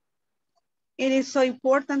company. It is so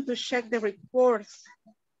important to check the reports.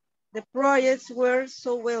 The projects were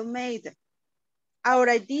so well made. Our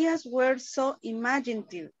ideas were so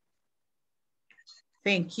imaginative.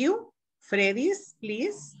 Thank you. Fredis,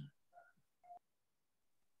 please.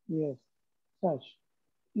 Yes, such.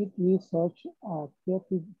 It is such a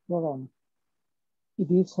creative program. It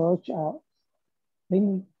is such a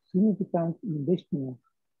significant investment.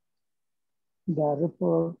 The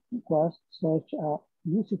report was such a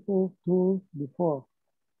useful tool before.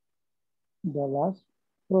 The last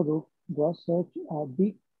product was such a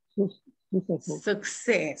big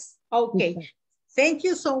success. Okay, thank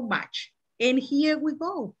you so much. And here we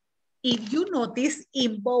go. If you notice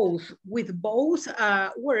with both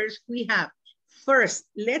words, we have first,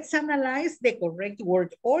 let's analyze the correct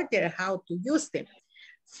word order, how to use them.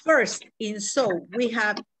 First, in so, we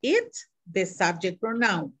have it, the subject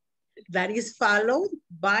pronoun. That is followed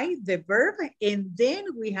by the verb, and then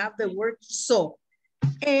we have the word so.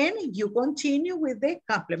 And you continue with the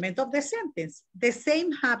complement of the sentence. The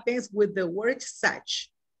same happens with the word such.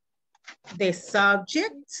 The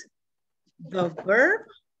subject, the verb,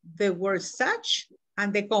 the word such,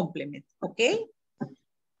 and the complement, okay?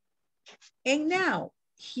 And now,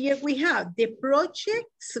 here we have the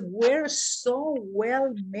projects were so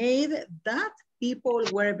well made that people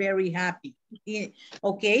were very happy,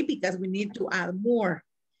 okay? Because we need to add more.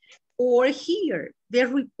 Or here, the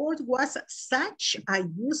report was such a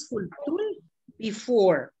useful tool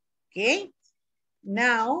before, okay?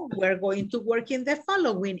 Now we're going to work in the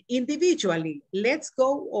following individually. Let's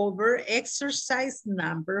go over exercise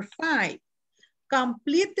number 5.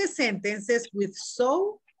 Complete the sentences with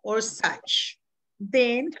so or such.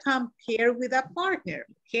 Then compare with a partner,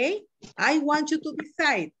 okay? I want you to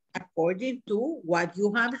decide according to what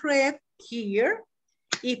you have read here,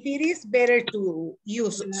 if it is better to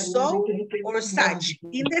use so or such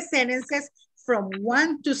in the sentences from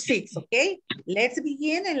 1 to 6, okay? Let's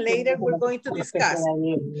begin and later we're going to discuss.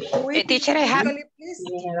 Teacher, I have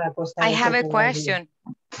a question.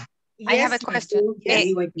 Yes, I have a question.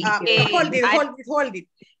 Yes. Hold it.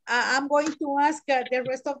 I'm going to ask the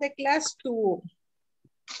rest of the class to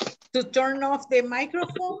turn off the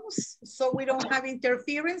microphones so we don't have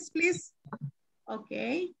interference, please.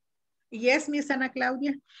 Okay. Yes, Miss Ana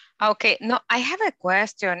Claudia. Okay, no, I have a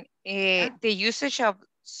question. The usage of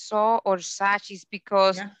so or such is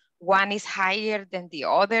because one is higher than the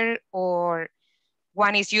other, or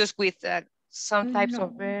one is used with some types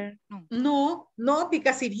of verb? No,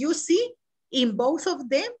 because if you see in both of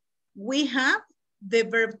them, we have the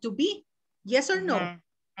verb to be. Yes or no?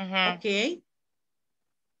 Okay.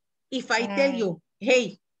 If I tell you,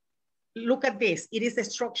 hey, look at this, it is a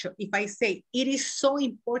structure. If I say, it is so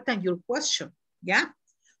important, your question, yeah?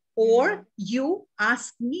 Or you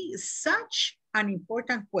ask me such an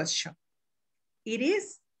important question. It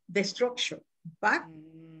is the structure, but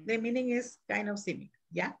the meaning is kind of similar,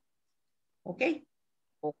 yeah? Okay?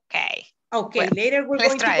 Okay. Okay, well, later we're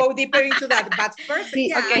going to go deeper into that. But first,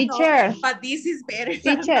 teacher. But this is better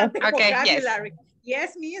Teacher. than the vocabulary.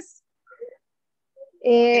 Yes, miss?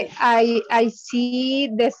 I see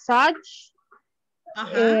the such.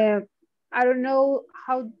 I don't know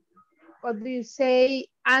what do you say,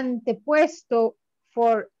 antepuesto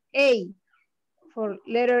for A, for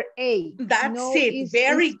letter A. That's it.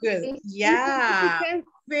 Very good.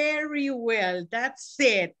 Very well. That's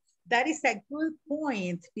it. That is a good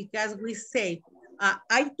point because we say,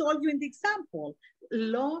 I told you in the example,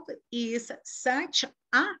 love is such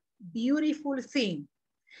a beautiful thing.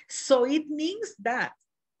 So it means that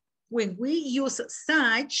when we use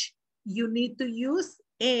such, you need to use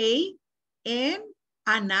a and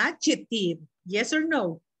an adjective. Yes or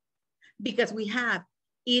no? Because we have,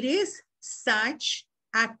 it is such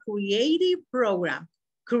a creative program.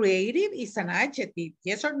 Creative is an adjective.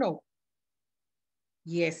 Yes or no?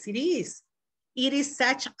 Yes, it is. It is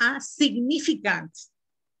such a significant.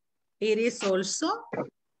 It is also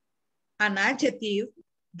an adjective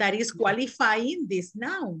that is qualifying this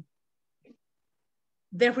noun.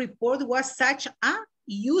 The report was such a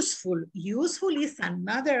useful. Useful is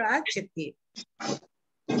another adjective.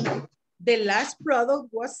 The last product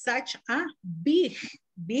was such a big.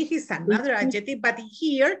 Big is another adjective, but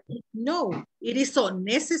here, no. It is so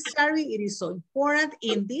necessary. It is so important.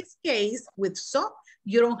 In this case, with so,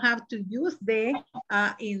 you don't have to use the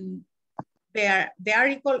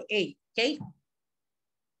article A, okay?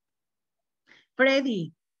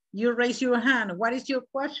 Freddy, you raise your hand. What is your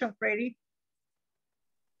question, Freddy?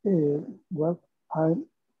 Well, I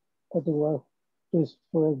was just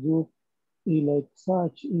for you, like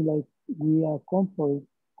such, like we are compared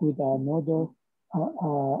with another,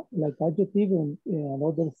 like adjective and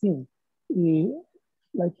another thing.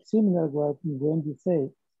 Like similar what when you say.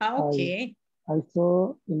 Okay. I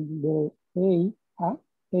saw in the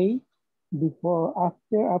A before,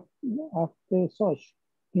 after such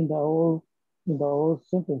in the whole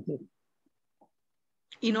sentences.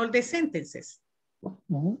 In all the sentences.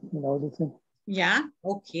 In all the sentences. Yeah,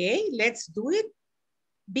 okay, let's do it.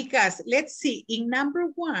 Because let's see, in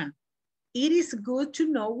number 1, it is good to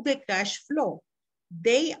know the cash flow.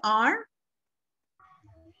 They are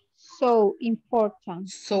so important.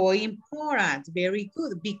 So important, very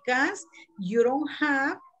good, because you don't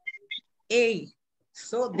have a,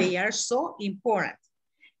 so they are so important.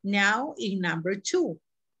 Now in number 2,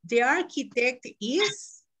 The architect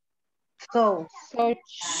is Such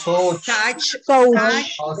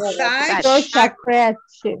a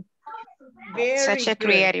creative. Very such a good.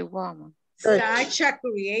 creative woman. Such a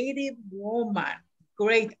creative woman.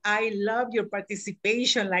 Great. I love your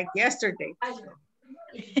participation like yesterday.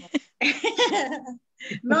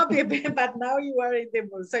 No, but now you are in the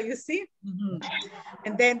mood. So you see?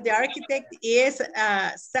 And then the architect is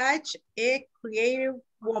such a creative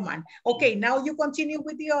woman. Okay, now you continue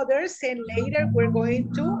with the others and later we're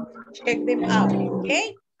going to check them out,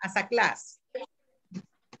 okay? As a class.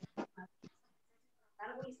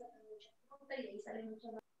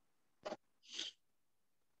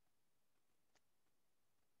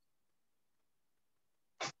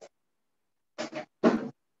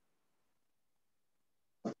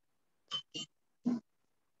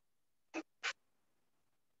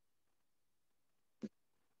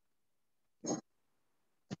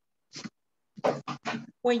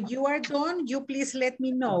 When you are done, you please let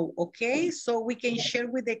me know, okay? So we can share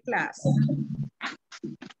with the class.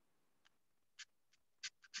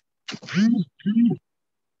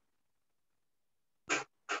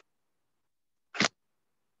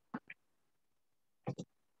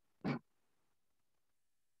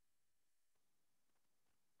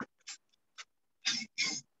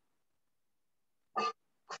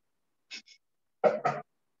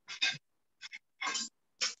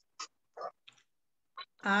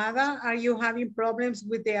 Ada, are you having problems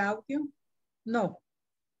with the audio? No.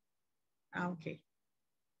 Okay.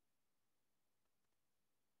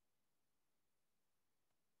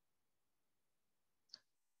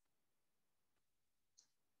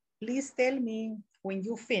 Please tell me when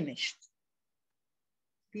you finished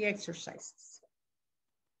the exercises.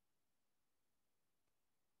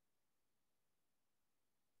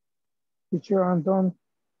 Teacher, I'm done.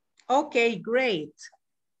 Okay, great.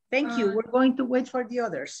 Thank you. We're going to wait for the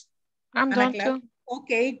others. I'm done too.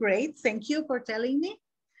 Okay, great. Thank you for telling me.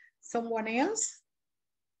 Someone else?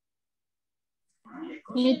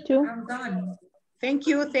 Me too. I'm done. Thank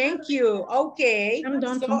you, thank you. Okay, I'm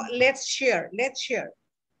done so too. let's share.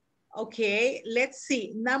 Okay, let's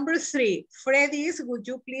see. Number 3. Freddy's, would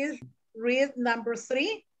you please read number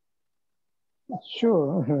 3?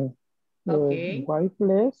 Sure. Okay.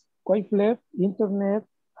 Wireless internet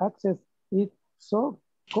access is so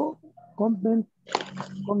convenient.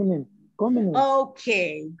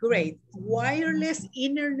 Okay, great. Wireless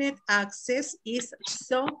internet access is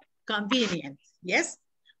so convenient. Yes?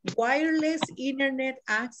 Wireless internet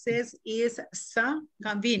access is so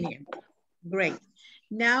convenient. Great.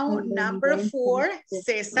 Now, number 4,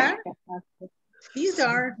 Cesar. These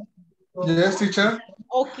are. Yes, teacher.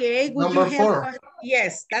 Okay. Number 4.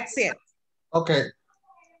 Yes, that's it. Okay.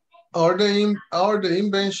 All the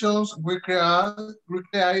inventions we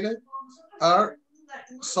created are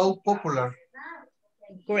so popular.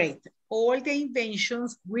 Great. All the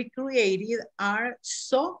inventions we created are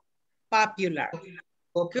so popular.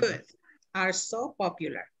 Good. Are so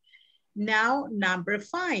popular. Now, number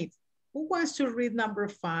 5. Who wants to read number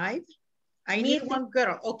 5? I need one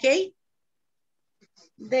girl, okay?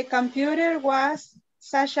 The computer was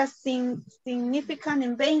such a significant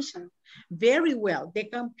invention. Very well. The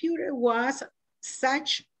computer was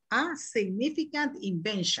such a significant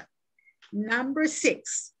invention. Number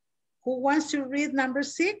 6. Who wants to read number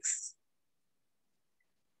 6?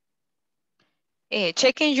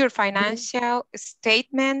 Checking your financial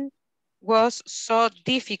statement was so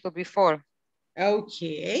difficult before.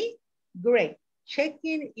 Okay, great.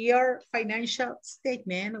 Checking your financial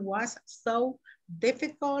statement was so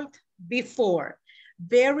difficult before.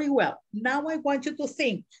 Very well. Now I want you to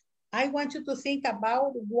think. I want you to think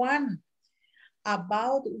about one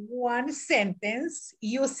sentence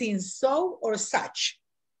using so or such.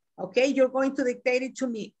 Okay, you're going to dictate it to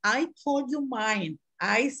me. I told you mine.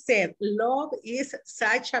 I said, love is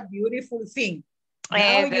such a beautiful thing.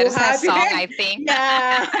 Now you have a song, I think.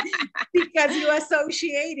 Yeah, because you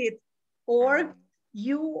associate it. Or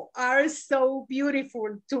you are so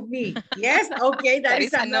beautiful to me. Yes, okay, that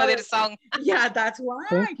is another song. Yeah, that's why.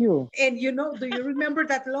 Thank you. And you know, do you remember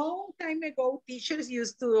that long time ago, teachers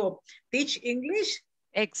used to teach English?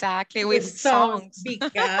 Exactly, with songs.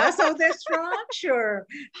 Because of the structure.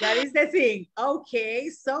 That is the thing. Okay,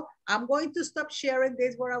 so I'm going to stop sharing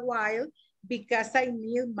this for a while because I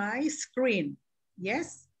need my screen.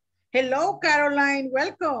 Yes. Hello, Caroline.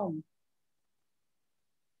 Welcome.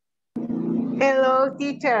 Hello,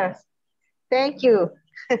 teacher. Thank you.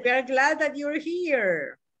 We are glad that you're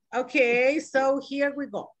here. Okay, so here we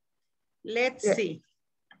go. Let's see.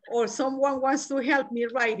 Or someone wants to help me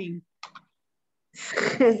writing.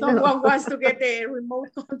 Someone wants to get the remote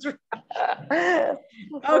control.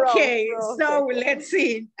 Okay, so let's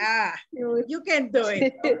see. You can do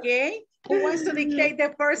it, okay? Who wants to dictate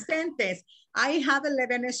the first sentence? I have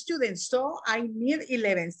 11 students, so I need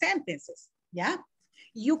 11 sentences, yeah?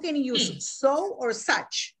 You can use so or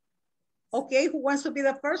such. Okay, who wants to be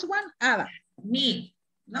the first one? Ada. Me.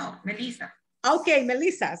 No, Melissa. Okay,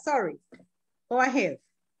 Melissa, sorry. Go ahead.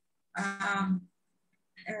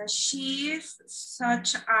 She is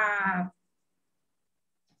such an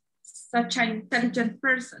intelligent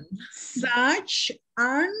person. Such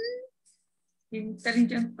an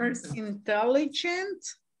intelligent person. Intelligent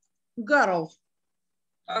girl.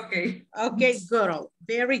 Okay. Okay, girl.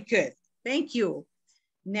 Very good. Thank you.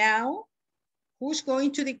 Now, who's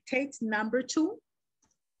going to dictate number 2?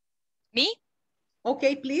 Me?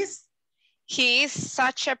 Okay, please. He is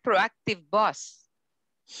such a proactive boss.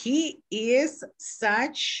 He is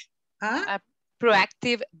such a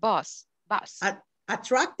proactive boss.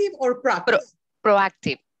 Attractive or proactive?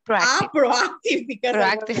 Proactive. Proactive because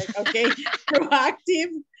proactive. Okay,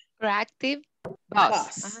 proactive. Proactive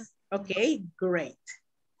boss. Okay, great.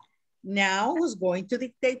 Now, who's going to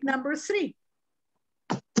dictate number 3?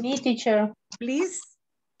 Me, teacher. Please.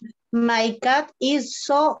 My cat is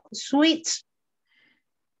so sweet.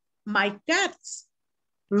 My cat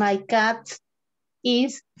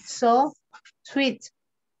is so sweet.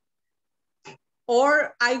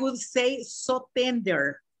 Or I would say so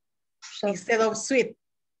tender instead of sweet.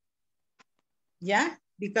 Yeah,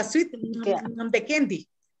 because sweet, the candy.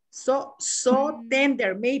 So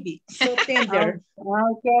tender, maybe. So tender.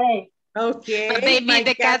 Okay. Okay. But maybe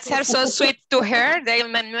the cats are so sweet to her, they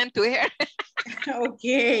meant to her.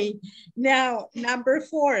 Okay. Now, number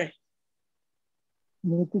 4.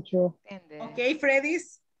 Me, teacher. Okay,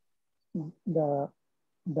 Freddy's. The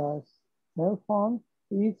cell phone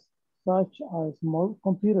is such a small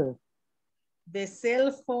computer. The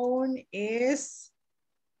cell phone is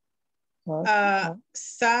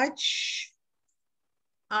such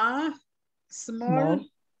a small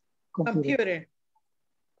computer.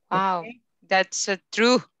 Wow, okay. That's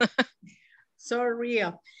true. So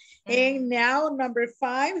real. And now number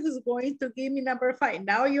 5, who's going to give me number 5?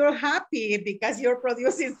 Now you're happy because you're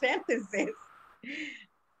producing sentences.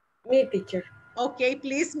 Me, teacher. Okay,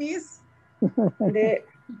 please, miss. The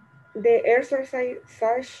exercise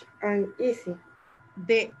such and easy.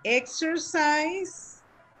 The exercise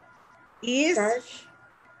is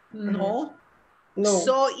no,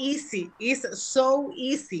 so easy. It's so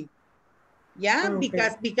easy. Yeah,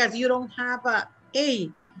 okay. because you don't have a.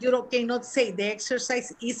 You cannot say the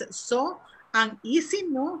exercise is so uneasy.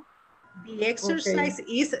 No, the exercise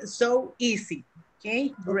is so easy.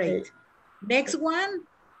 Okay, great. Okay. Next one.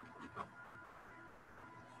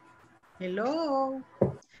 Hello.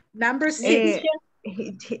 Number 6.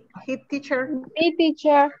 Hit teacher. Me,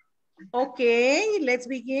 teacher. Okay, let's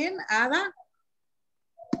begin. Ada.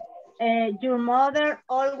 Your mother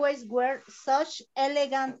always wears such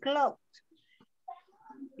elegant clothes.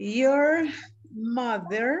 Your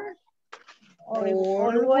mother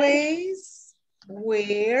always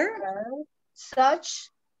wear such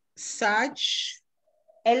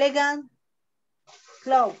elegant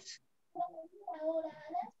clothes.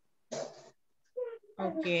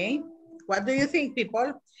 Okay. What do you think,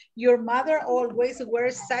 people? Your mother always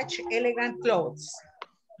wears such elegant clothes.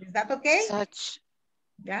 Is that okay? Such.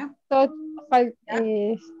 Yeah. Such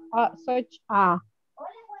a.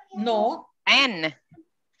 No. An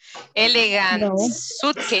elegant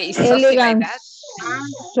suitcase. Elegant. Like that.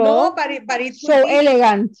 So, no, but it so could be,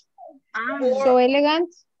 elegant. Or, so elegant.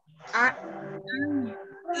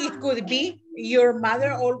 It could be your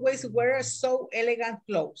mother always wears so elegant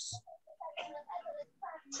clothes.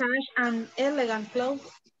 Such an elegant clothes.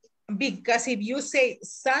 Because if you say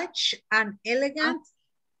such an elegant,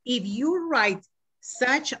 if you write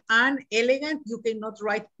such an elegant, you cannot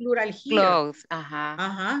write plural here. Clothes,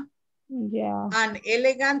 Yeah. An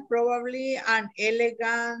elegant, probably an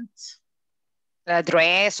elegant. A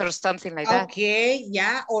dress or something like that. Okay,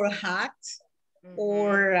 yeah, or hat.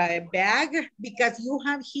 Or a bag, because you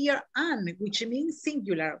have here an, which means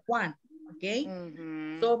singular, one, okay?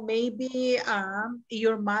 So maybe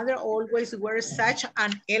your mother always wears such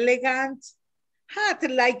an elegant hat,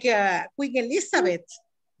 like Queen Elizabeth.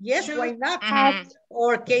 Yes, why not?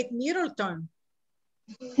 Or Kate Middleton.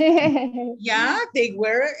 Yeah, they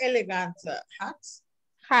wear elegant hats.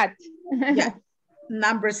 Yeah.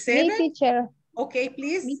 Number 7. Me, teacher. Okay,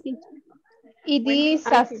 please. Me, teacher. It is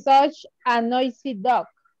such a noisy dog.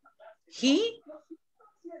 It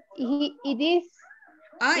is.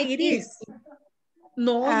 It is.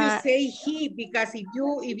 No, you say he, because if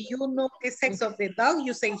you know the sex of the dog,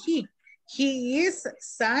 you say he. He is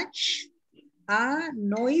such a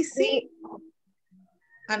noisy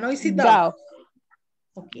dog.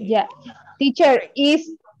 Okay. Yeah. Teacher,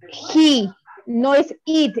 is he, no is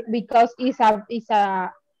it, because it's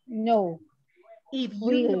a no. If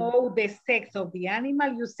you know the sex of the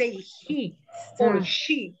animal, you say he or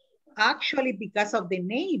she. Actually, because of the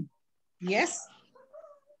name. Yes.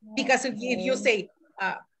 Because if you say,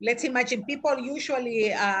 let's imagine people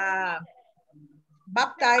usually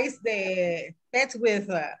baptize the pets with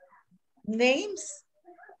names,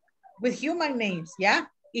 with human names, yeah?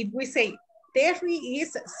 If we say, Terry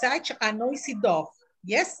is such a noisy dog,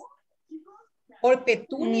 yes? Or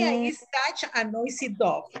Petunia is such a noisy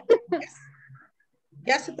dog, yes?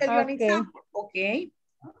 Just to tell you an example, okay?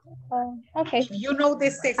 Okay. If you know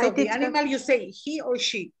the sex of the animal, you say he or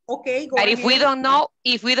she. Okay, go But ahead. if we don't know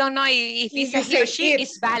if it's a he or she, it.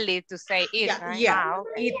 It's valid to say it, Yeah, right? yeah.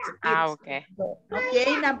 Okay. Okay.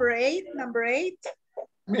 Okay, number eight.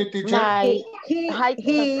 Me, teacher. He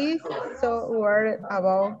is so worried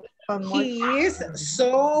about how much. He is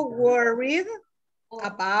so worried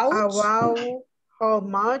about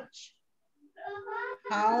how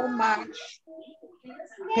much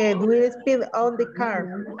he will spend on the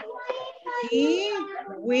car. He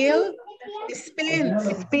will spend.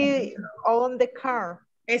 Speed on the car.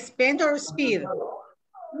 Spend or speed?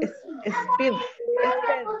 Spend.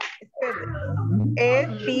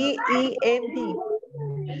 S-P-E-N-D.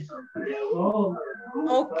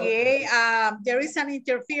 Okay, there is an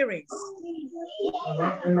interference.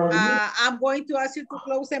 I'm going to ask you to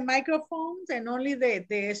close the microphones and only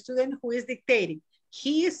the student who is dictating.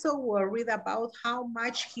 He is so worried about how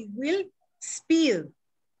much he will speed.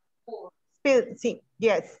 Speed, sí,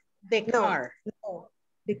 yes. The car. No,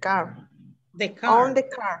 the car. The car. On the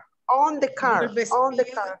car. On the car. On the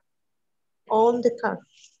car. On the car.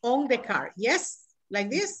 On the car. Yes? Like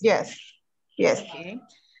this? Yes. Yes. Okay.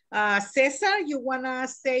 Cesar, you want to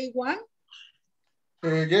say one?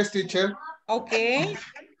 Yes, teacher. Okay.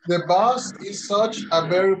 The boss is such a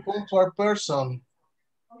very punctual person.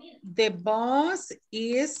 The boss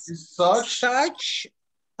is such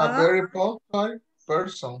a very punctual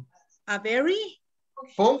person. A very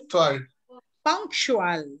punctual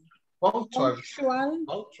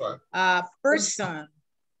person.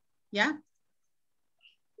 Yeah.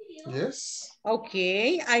 Yes.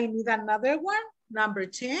 Okay, I need another one. Number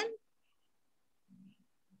 10.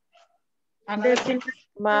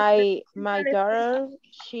 My daughter,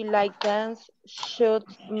 she like dance. Show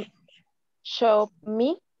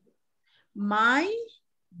me. My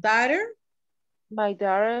daughter. My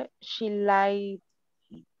daughter, she like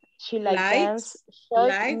dance.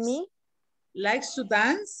 Me. Likes to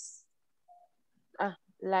dance.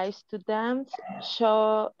 Likes to dance.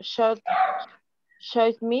 Shows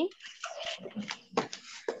me.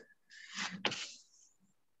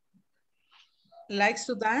 Likes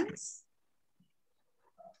to dance.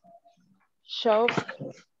 Show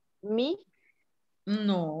me.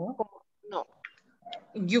 No. No.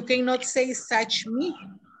 You cannot say such me.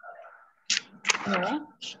 No,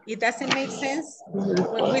 it doesn't make sense.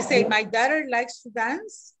 When we say my daughter likes to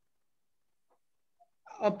dance,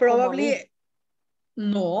 or probably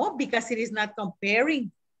no, because it is not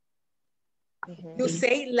comparing. You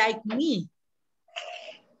say like me.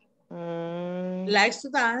 Likes to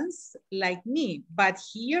dance like me, but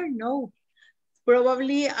here no.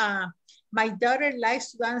 Probably my daughter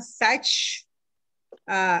likes to dance such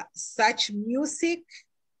music.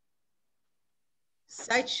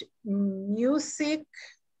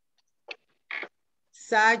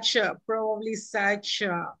 Probably such,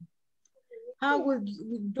 how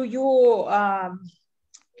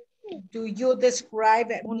do you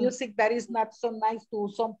describe music that is not so nice to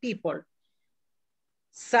some people?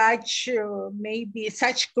 Maybe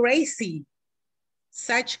such crazy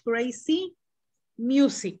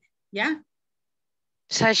music, yeah?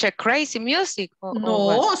 Such a crazy music?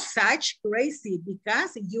 No, such crazy,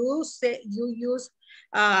 because you use,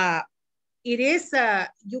 it is,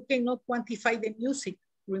 you cannot quantify the music,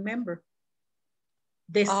 remember.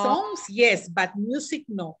 The songs, yes, but music,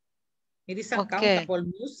 no. It is uncountable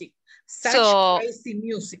music. Such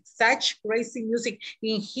crazy music.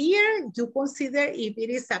 In here, you consider if it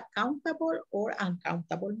is a countable or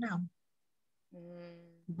uncountable noun.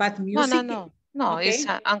 But music. No, okay. It's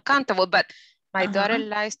uncountable, but my daughter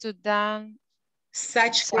likes to dance.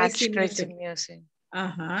 Such crazy music.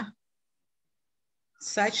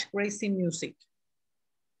 Such crazy music.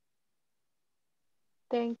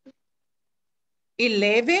 Thank you.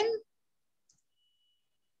 11.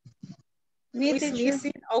 Me, Who is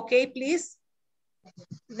missing? Okay, please.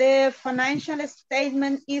 The financial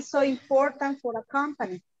statement is so important for a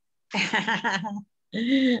company.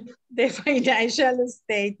 The financial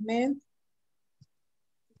statement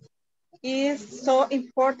is so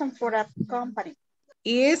important for a company.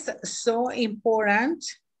 Is so important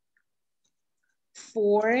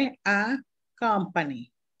for a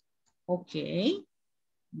company. Okay,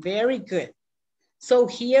 very good. So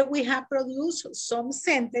here we have produced some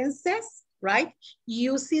sentences, right?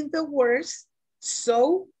 Using the words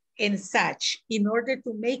so and such in order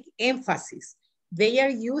to make emphasis. They are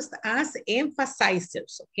used as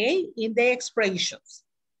emphasizers, okay, in the expressions.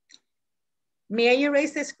 May I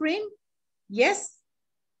erase the screen? Yes?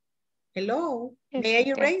 Hello? Yes, May I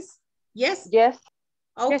erase? Yes? Yes.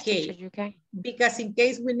 Okay, Yes, teacher, you can. because in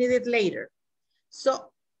case we need it later.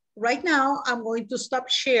 So right now, I'm going to stop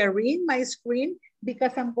sharing my screen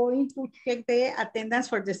because I'm going to check the attendance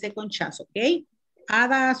for the second chance, okay?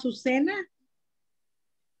 Ada Azucena.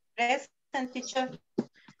 Present, teacher.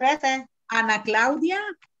 Present. Ana Claudia.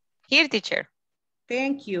 Here, teacher.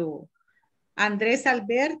 Thank you. Andrés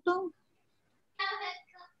Alberto.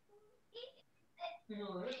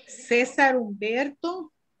 César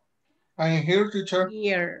Humberto. I'm here, teacher.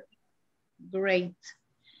 Here. Great.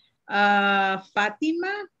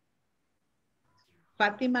 Fatima.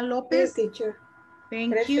 Fatima Lopez. Here, teacher.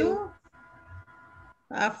 Thank Present. you.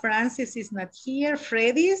 Francis is not here.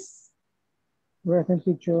 Freddy's. Present,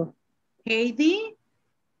 teacher. Heidi.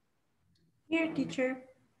 Here, teacher.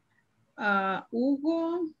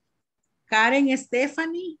 Hugo. Karen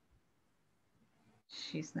Stephanie.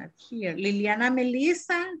 She's not here. Liliana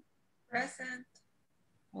Melissa. Present.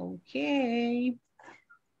 Okay.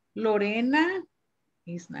 Lorena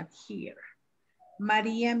is not here.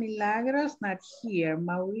 Maria Milagros, not here.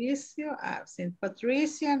 Mauricio, absent.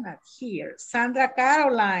 Patricia, not here. Sandra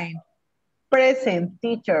Caroline. Present,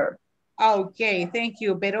 teacher. Okay, thank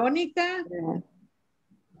you. Veronica.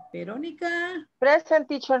 Veronica. Present,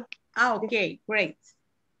 teacher. Okay, great.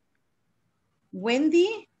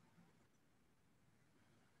 Wendy.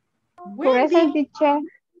 Present, teacher.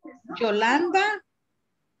 Yolanda.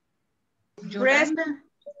 Yolanda.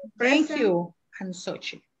 Thank you. And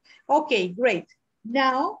Sochi. Okay, great.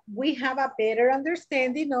 Now we have a better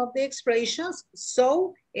understanding of the expressions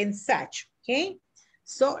so and such, okay?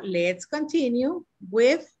 So let's continue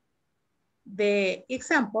with the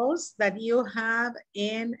examples that you have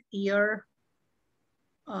in your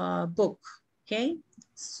book, okay?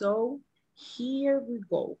 So here we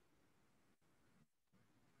go.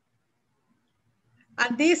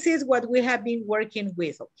 And this is what we have been working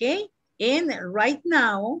with, okay? And right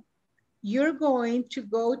now, you're going to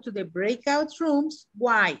go to the breakout rooms.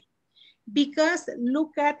 Why? Because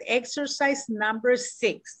look at exercise number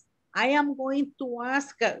 6. I am going to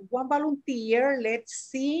ask one volunteer. Let's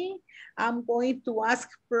see. I'm going to ask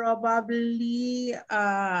probably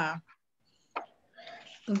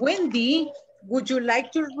Wendy. Would you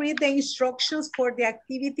like to read the instructions for the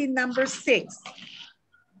activity number 6?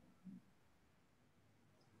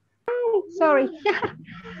 Sorry.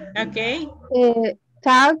 Okay.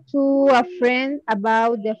 Talk to a friend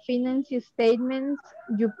about the financial statements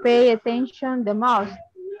you pay attention the most.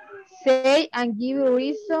 Say and give a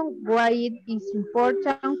reason why it is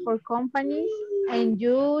important for companies and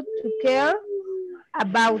you to care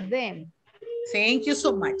about them. Thank you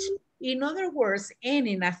so much. In other words, and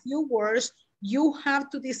in a few words, you have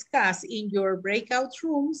to discuss in your breakout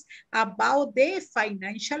rooms about the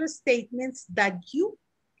financial statements that you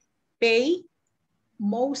pay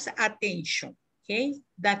most attention, okay?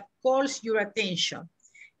 That calls your attention.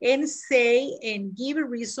 And say and give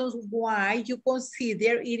reasons why you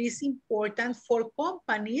consider it is important for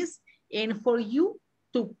companies and for you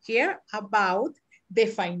to care about the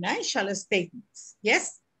financial statements.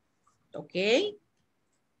 Yes? Okay.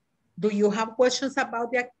 Do you have questions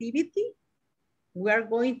about the activity we are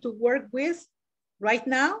going to work with right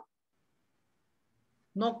now?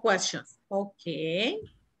 No questions. Okay.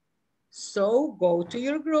 So go to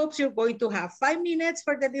your groups. You're going to have 5 minutes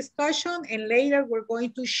for the discussion and later we're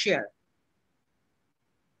going to share.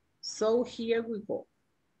 So here we go.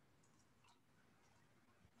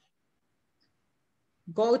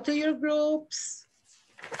 Go to your groups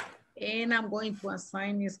and I'm going to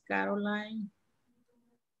assign Miss Caroline.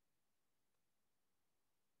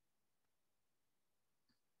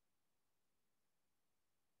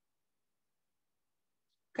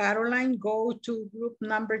 Caroline, go to group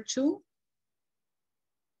number 2.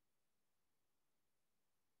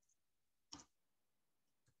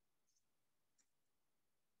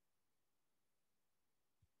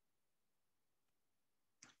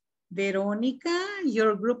 Veronica,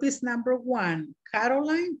 your group is number 1.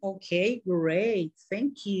 Caroline, okay, great,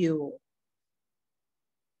 thank you.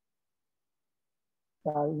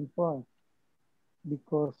 Are important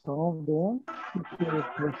because some of them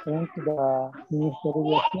represent the Ministry of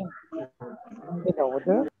Finance. The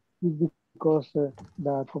other is because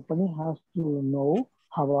the company has to know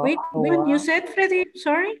about. Which one you said, Freddy?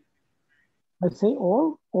 Sorry. I say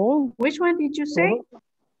all. Which one did you say?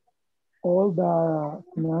 All the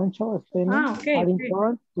financial statements are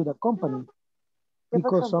important to the company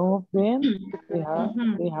because some of them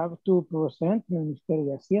they have to present the Ministerio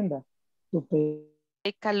de Hacienda to pay.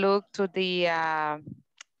 Take a look to the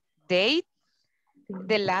date,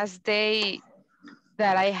 the last day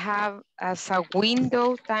that I have as a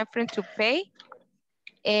window time frame to pay,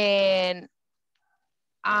 and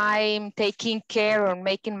I'm taking care of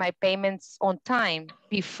making my payments on time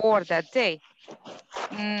before that day.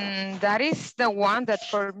 That is the one that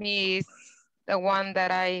for me is the one that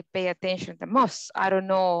I pay attention the most. I don't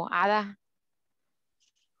know, Ada.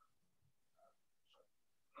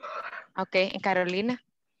 Okay, and Carolina?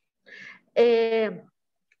 And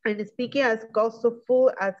speaking as cost of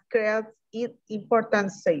food as creates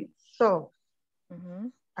important sales. So,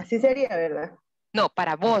 así sería, ¿verdad? No,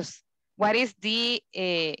 para vos. What is the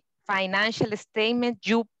financial statement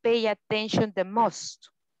you pay attention the most?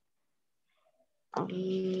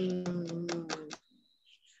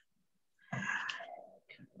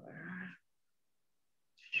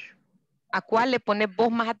 ¿A cuál le pones vos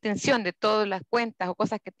más atención de todas las cuentas o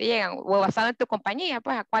cosas que te llegan? O basado en tu compañía,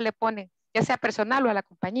 pues, ¿a cuál le pones? Ya sea personal o a la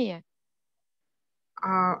compañía.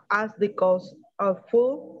 As the cost of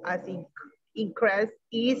food as increase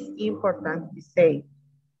is important to say.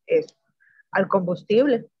 Eso. Al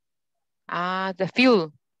combustible. The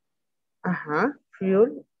fuel. Ajá,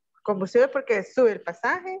 fuel. Combustible porque sube el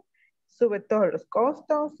pasaje, sube todos los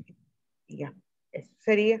costos y ya. Eso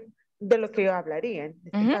sería de lo que yo hablaría.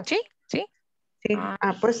 En este caso. Sí. Sí.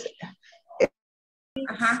 Pues.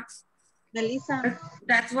 Melissa.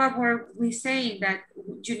 That's what we're saying, that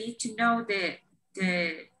you need to know the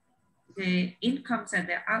incomes and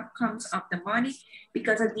the outcomes of the money,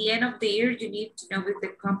 because at the end of the year, you need to know if the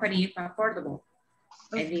company is affordable.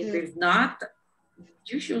 Okay. And if it's not,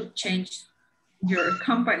 you should change your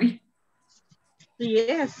company.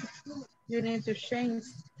 Yes, you need to change.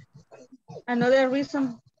 Another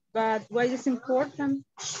reason, but why is important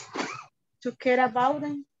to care about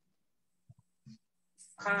them?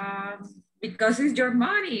 Because it's your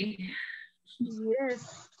money.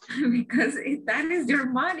 Yes. Because that is your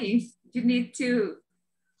money. You need to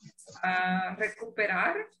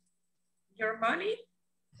recuperar your money.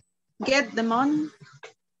 Get the money.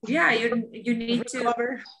 Yeah, you need to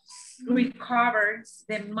recover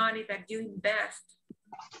the money that you invest.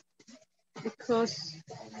 Because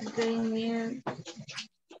they need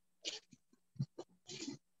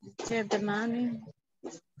to get the money.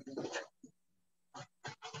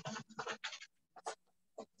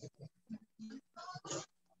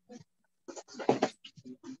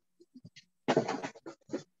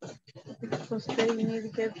 Because they need to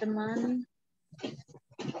get the money.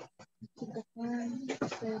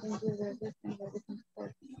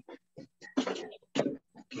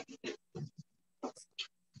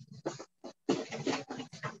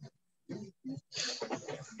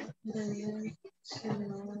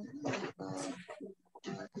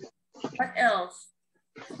 What else?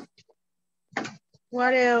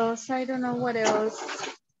 What else? I don't know what else.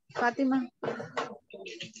 Fatima?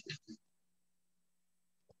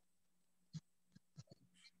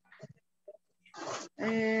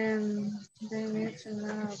 And they need to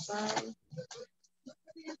know about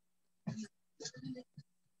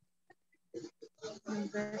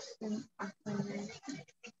investing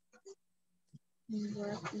in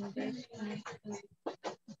what investment.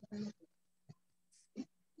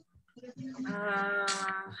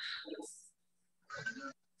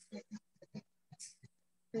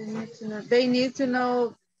 They need to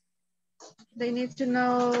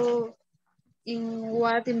know in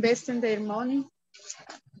what investing their money.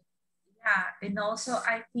 Yeah, and also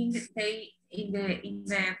I think that they in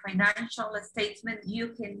the financial statement you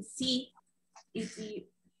can see if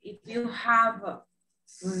you have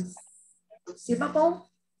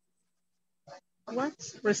receivable. What?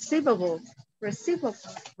 Receivable.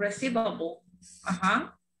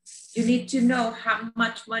 You need to know how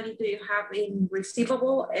much money do you have in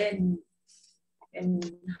receivable and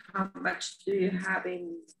how much do you have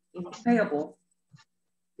in payable,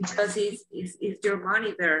 because it's your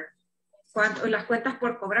money there. Las cuentas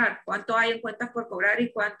por cobrar, cuánto hay en cuentas por cobrar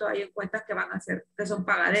y cuánto hay en cuentas que van a ser, que son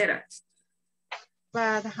pagaderas.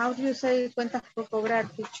 But how do you say cuentas por cobrar,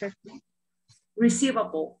 teacher?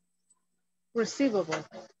 Receivable. Receivable.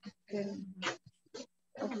 Okay.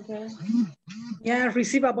 Okay. Yeah,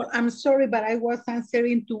 receivable. I'm sorry, but I was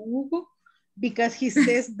answering to Hugo because he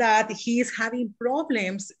says that he is having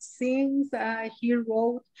problems since he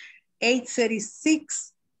wrote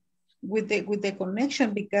 836 with the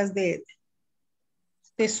connection because the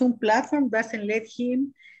Zoom platform doesn't let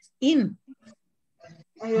him in.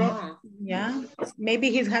 Yeah,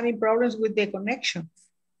 maybe he's having problems with the connection.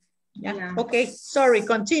 Yeah. Okay, sorry,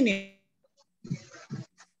 continue.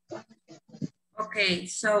 Okay,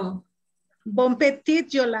 so. Bon petit,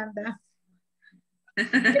 Yolanda.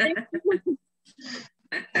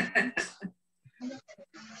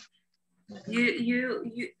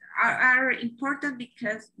 you are important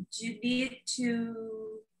because you need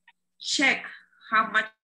to check how much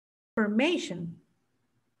information.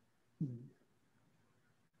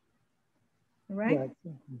 Right?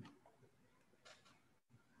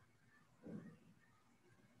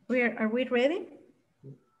 Are we ready?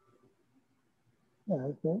 Yeah,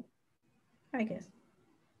 okay. I guess.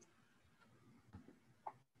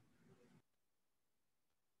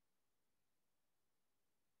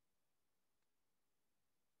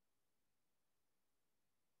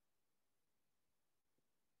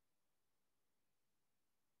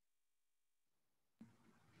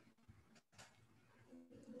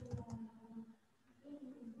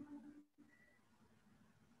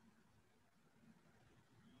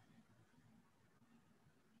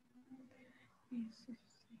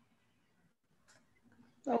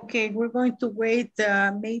 Okay, we're going to wait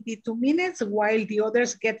maybe 2 minutes while the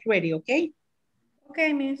others get ready, okay?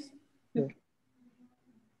 Okay, miss. Okay.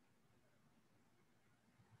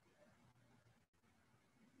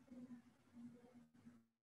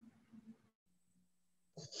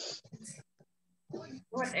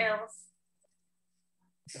 What else?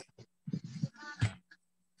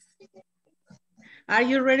 Are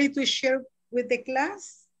you ready to share with the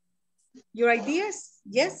class your ideas?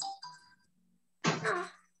 Yes?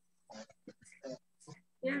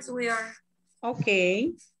 Yes, we are.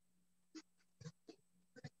 Okay.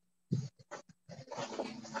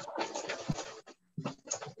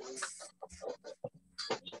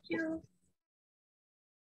 Thank you.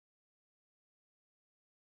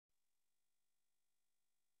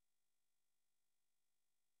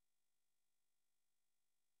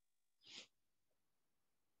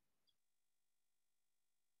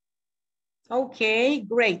 Okay,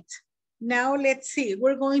 great. Now let's see.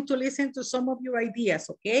 We're going to listen to some of your ideas,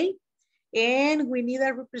 okay? And we need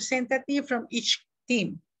a representative from each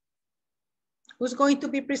team. Who's going to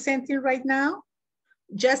be presenting right now?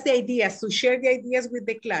 Just the ideas, to share the ideas with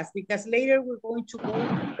the class, because later we're going to go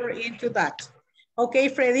deeper into that. Okay,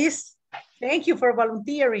 Fredis, thank you for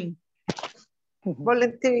volunteering.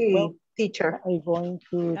 Volunteer, well, teacher. I'm going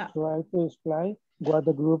to try to explain what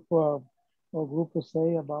the group or group will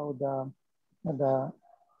say about the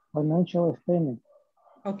financial statement.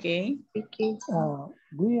 Okay.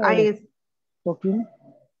 We are talking.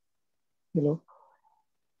 Hello.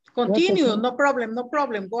 Continue. Talking, no problem. No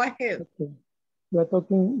problem. Go ahead. Okay. We are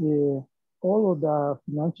talking. All of the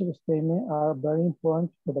financial statements are very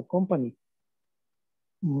important for the company.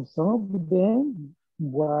 Some of them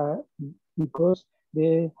were because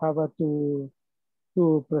they have to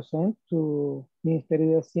present to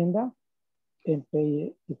Ministerio de Hacienda and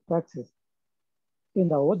pay the taxes. And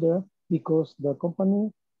the other, because the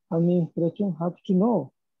company administration has to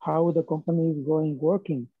know how the company is going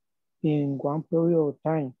working in one period of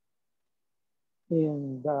time.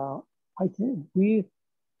 And I think we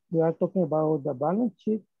are talking about the balance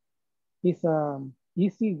sheet. It's an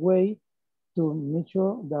easy way to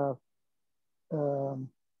measure the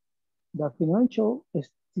financial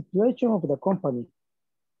situation of the company.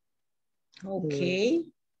 Okay,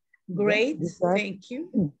 great, thank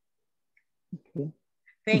you. Okay.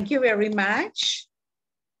 Thank you very much.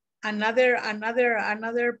 Another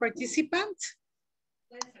participant?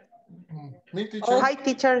 Me, teacher. Oh, hi,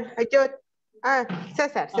 teacher.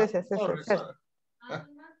 Cesar. Sorry.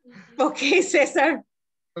 Okay, Cesar.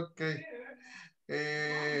 Okay.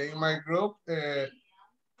 In my group,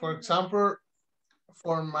 for example,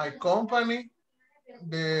 for my company,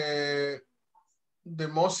 the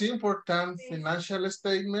most important financial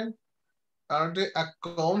statement are the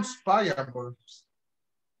accounts payable.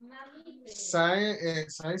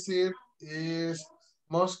 Science is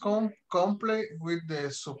most complete with the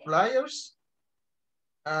suppliers,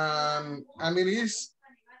 and it is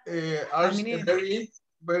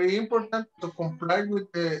very important to comply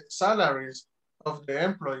with the salaries of the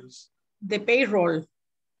employees. The payroll.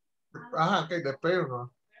 Okay, the payroll.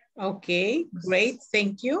 Okay, great,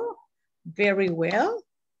 thank you. Very well.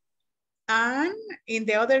 And in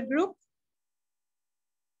the other group?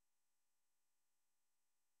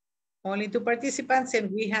 Only 2 participants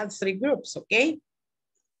and we have 3 groups, okay?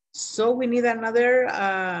 So we need another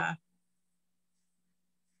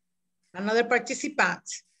participant.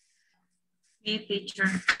 Me, teacher.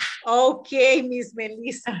 Okay, Miss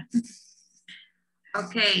Melissa.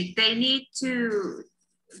 Okay, they need to,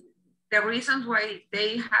 the reasons why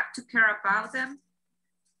they have to care about them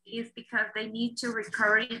is because they need to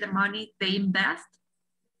recover the money they invest.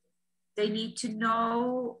 They need to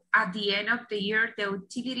know at the end of the year the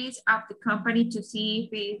utilities of the company to see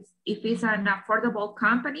if it's an affordable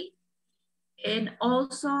company. And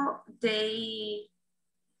also they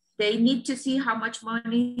need to see how much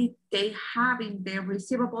money they have in their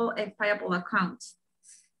receivable and payable accounts.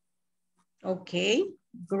 Okay,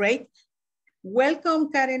 great.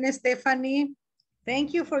 Welcome, Karen Stephanie.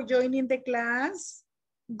 Thank you for joining the class.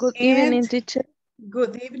 Good evening, teacher.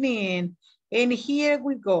 Good evening. And here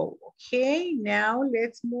we go. Okay, now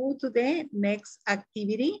let's move to the next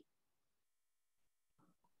activity.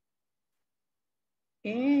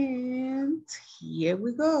 And here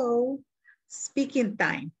we go. Speaking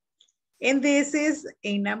time. And this is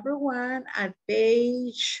a number 1 at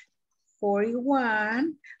page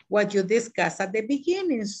 41, what you discussed at the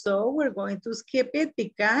beginning. So we're going to skip it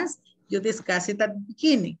because you discussed it at the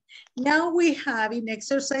beginning. Now we have in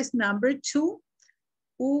exercise number 2,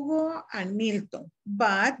 Hugo and Milton,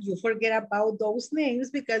 but you forget about those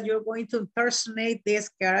names because you're going to impersonate these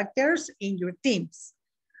characters in your teams.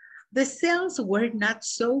 The sales were not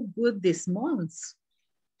so good this month.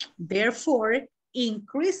 Therefore,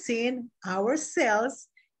 increasing our sales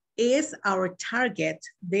is our target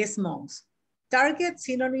this month. Target,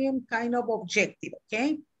 synonym, kind of objective,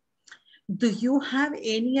 okay? Do you have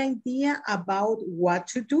any idea about what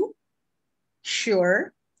to do?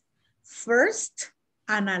 Sure. First,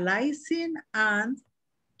 analyzing and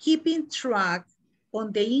keeping track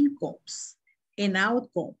on the incomes and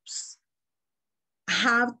outcomes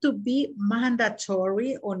have to be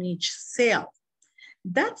mandatory on each sale.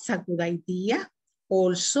 That's a good idea.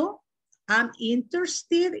 Also, I'm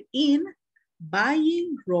interested in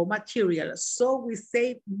buying raw materials, so we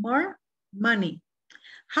save more money.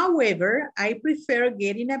 However, I prefer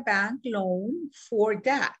getting a bank loan for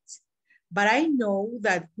that, but I know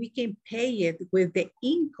that we can pay it with the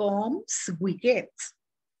incomes we get.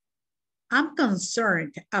 I'm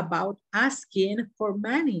concerned about asking for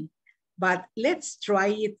money, but let's try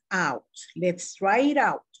it out. Let's try it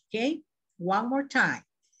out, okay? One more time.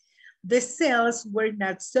 The sales were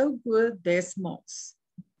not so good this month.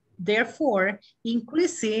 Therefore,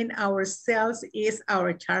 increasing our sales is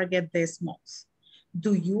our target this month.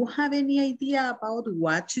 Do you have any idea about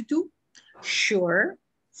what to do? Sure.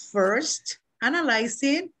 First,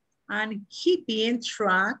 analyzing and keeping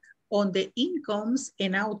track on the incomes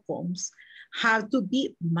and outcomes have to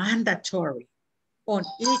be mandatory on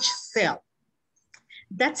each sale.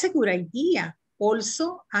 That's a good idea.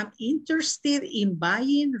 Also, I'm interested in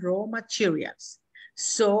buying raw materials,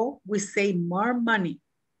 so we save more money.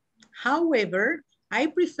 However, I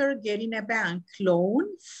prefer getting a bank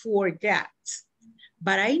loan for that,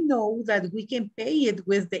 but I know that we can pay it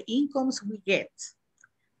with the incomes we get.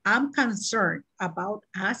 I'm concerned about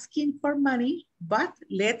asking for money, but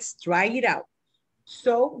let's try it out.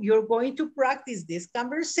 So you're going to practice this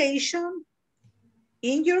conversation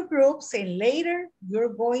in your groups, and later you're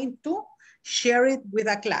going to share it with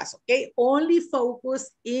a class, okay? Only focus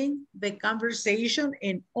in the conversation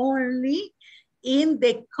and only in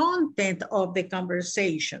the content of the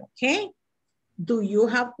conversation, okay? Do you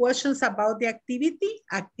have questions about the activity?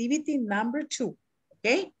 Activity number 2,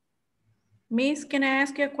 okay? Miss, can I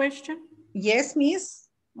ask you a question? Yes, Miss.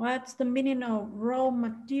 What's the meaning of raw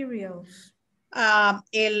materials? La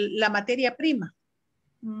materia prima.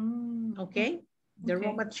 Okay, the okay.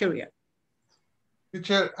 raw material.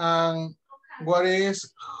 Teacher, what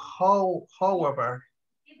is however?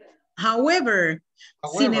 However,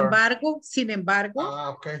 sin embargo.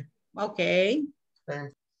 Okay. Okay.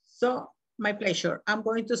 Thanks. So, my pleasure. I'm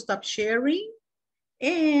going to stop sharing.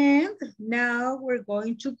 And now we're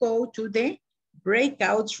going to go to the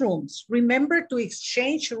breakout rooms. Remember to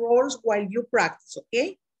exchange roles while you practice,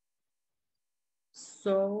 okay?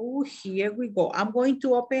 So here we go. I'm going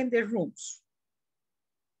to open the rooms.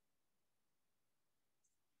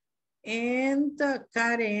 And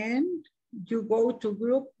Karen, you go to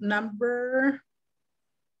group number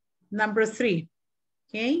 3,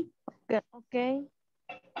 okay? Okay.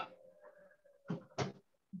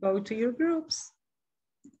 Go to your groups.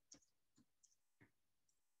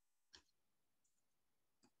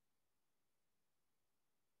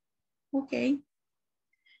 Okay.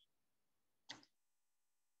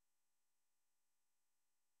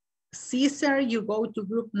 Caesar, you go to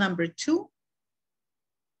group number 2.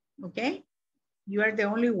 Okay. You are the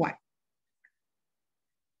only one.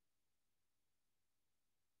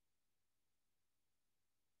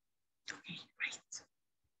 Okay, right.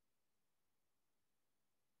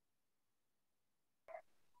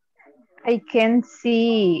 I can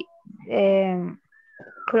see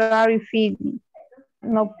clarify.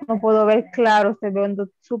 No, no puedo ver claro, estoy viendo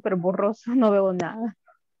súper borroso, no veo nada.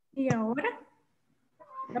 ¿Y ahora?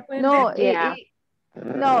 ¿La pueden No, ver? Yeah.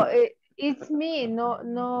 no, it's me.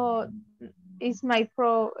 No, it's my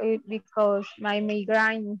because my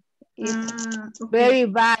migraine is Okay. very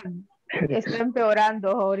bad. Está empeorando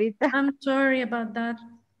ahorita. I'm sorry about that.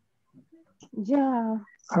 Yeah.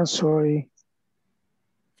 I'm sorry.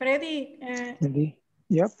 Freddy,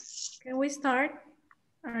 Yep. can we start?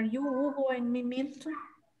 Are you Hugo and me, Milton?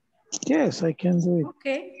 Yes, I can do it.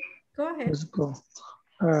 Okay, go ahead. Let's go.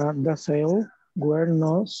 The sales were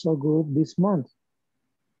not so good this month.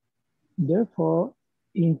 Therefore,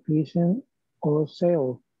 increasing our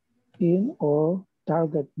sales in our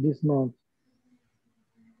target this month.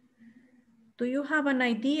 Do you have an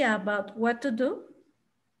idea about what to do?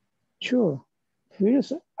 Sure.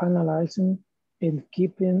 First, analyzing and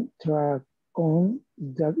keeping track on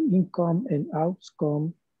that income and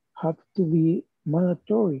outcome have to be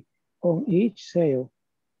mandatory on each sale.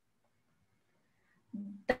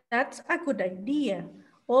 That's a good idea.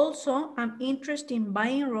 Also, I'm interested in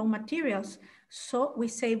buying raw materials, so we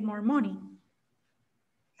save more money.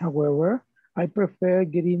 However, I prefer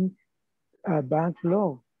getting a bank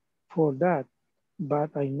loan for that, but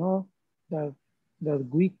I know that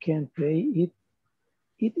we can pay it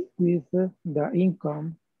with the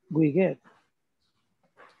income we get.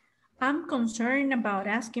 I'm concerned about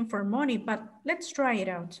asking for money, but let's try it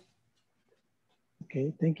out.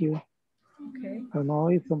 Okay, thank you. Okay. I don't know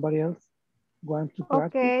if somebody else wants to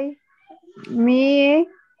practice. Okay. Me.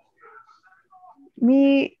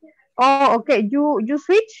 Oh, okay. You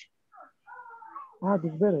switch? Ah,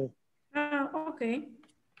 that's better. Okay.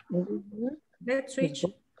 Let's switch.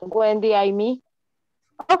 Wendy, I me.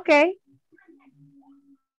 Okay.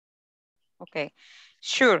 Okay,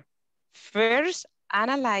 sure. First,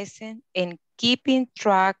 analyzing and keeping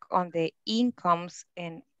track on the incomes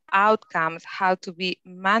and outcomes have to be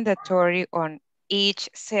mandatory on each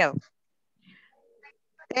sale.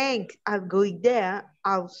 Thanks, a good idea.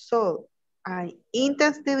 Also, I'm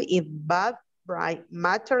interested in bad bright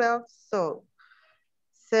materials, so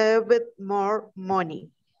save more money.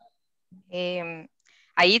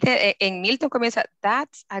 Ahí en Milton comienza,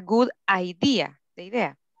 that's a good idea, de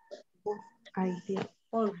idea. Idea.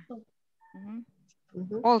 Also.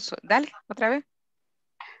 Also, dale, otra vez.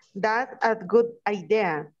 That's a good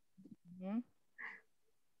idea.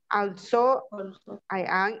 Also, I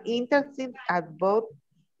am interested at both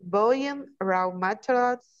buying raw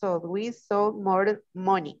materials, so we save more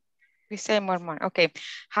money. We save more money, okay.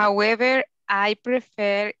 However, I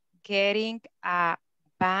prefer getting a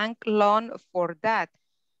bank loan for that,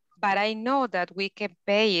 but I know that we can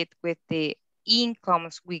pay it with the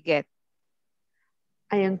incomes we get.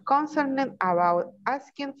 I am concerned about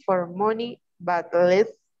asking for money, but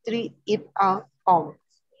let's try it out.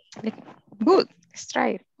 Good, let's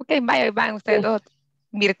try it. Okay, vayan ustedes dos,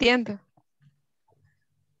 invirtiendo.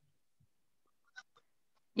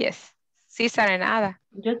 Yes, César en nada.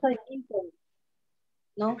 Yo soy Milton.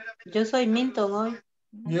 No, yo soy Milton hoy.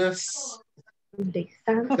 Yes.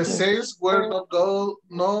 The sales were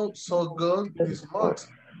not so good this month.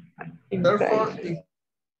 Therefore,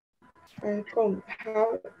 income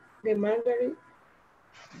have the mandatory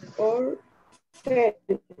or sale.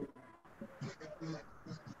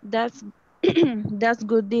 That's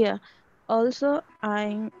good deal. Also,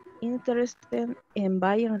 I'm interested in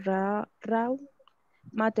buying raw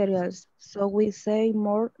materials, so we save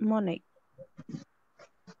more money.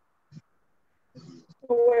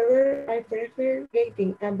 However, I prefer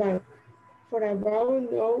getting a bank for a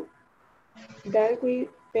bank loan that we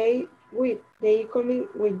pay with the income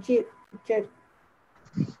we get.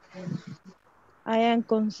 I am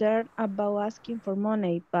concerned about asking for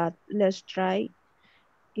money, but let's try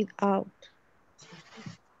it out.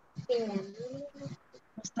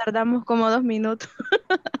 Nos tardamos como 2 minutos.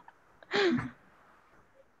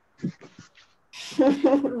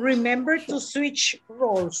 Remember to switch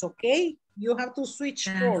roles, okay? You have to switch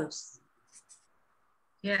roles.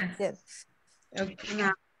 Yes.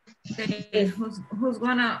 Okay. Okay. Who's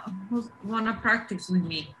gonna practice with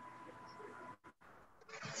me?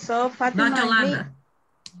 So Fatima, Not Yolanda.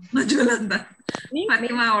 Not Yolanda. Me?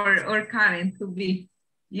 Fatima or Karen to be.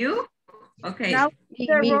 You? Okay. Now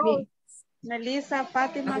the Me. role. Melissa,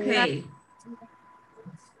 Fatima. Okay.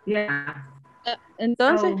 Yeah.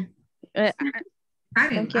 Entonces, So, eh,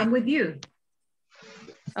 Karen, okay. I'm with you.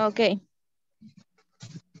 Okay.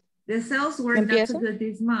 The sales were not so Empiezo. good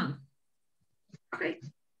this month. Okay.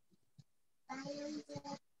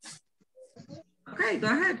 Okay, go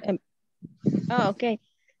ahead. Okay.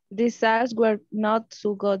 The sales were not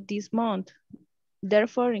so good this month.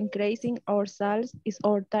 Therefore, increasing our sales is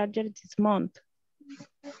our target this month.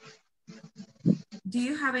 Do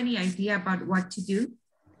you have any idea about what to do?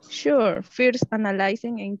 Sure. First,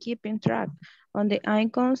 analyzing and keeping track on the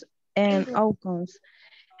incomes and outcomes.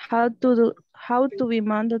 How to be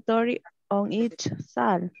mandatory on each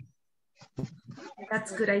sale.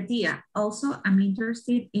 That's a good idea. Also, I'm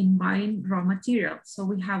interested in buying raw materials so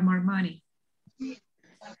we have more money.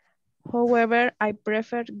 However, I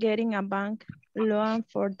prefer getting a bank loan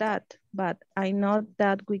for that, but I know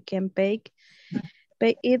that we can pay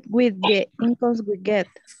it with the incomes we get.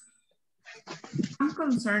 I'm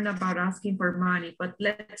concerned about asking for money, but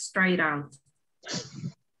let's try it out.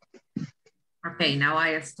 Okay, now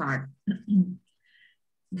I start.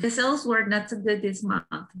 The sales were not so good this month.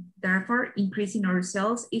 Therefore, increasing our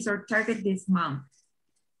sales is our target this month.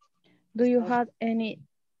 Do you have any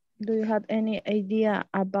idea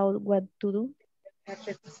about what to do?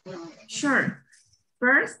 Sure.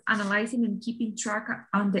 First, analyzing and keeping track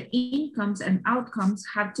on the incomes and outcomes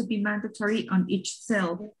have to be mandatory on each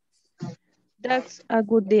sale. That's a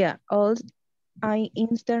good idea. Also, I'm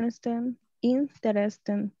interested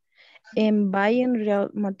in buying real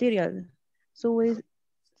material, so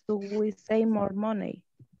we save more money.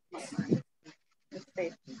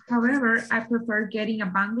 However, I prefer getting a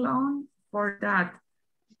bank loan for that.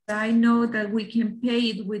 I know that we can pay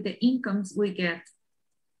it with the incomes we get.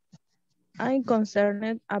 I'm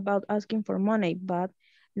concerned about asking for money, but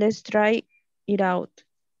let's try it out.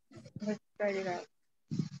 Let's try it out.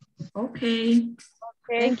 Okay.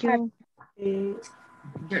 Thank you.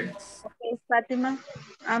 Okay, Fatima,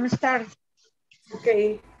 I'm starting.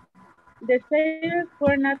 Okay. The sales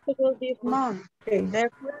were not so good this month. Okay.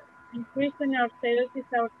 Therefore, increasing our sales is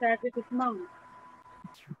our target this month.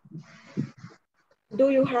 Do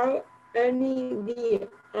you have any idea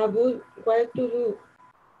about what to do?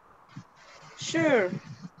 Sure.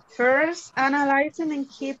 First, analyzing and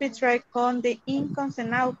keep it track on the incomes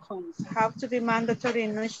and outcomes have to be mandatory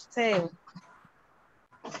in each sale.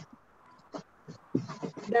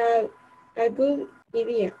 That's a good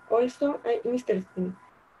idea. Also, I'm interested in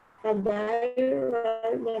buying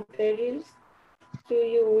raw materials so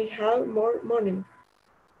you will have more money.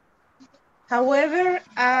 However,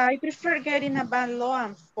 I prefer getting a bank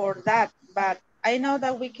loan for that, but I know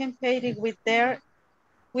that we can pay it with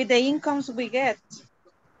the incomes we get.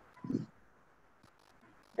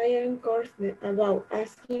 I am concerned about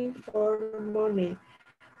asking for money,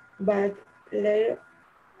 but let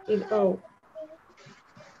it out.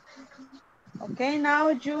 Okay, now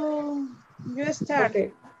you start.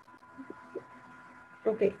 Okay.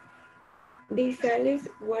 Okay. These sales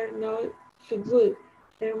were not so good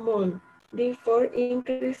this month. Therefore,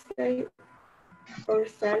 increasing our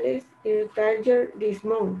sales is larger this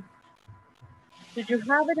month. Do you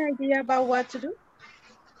have an idea about what to do?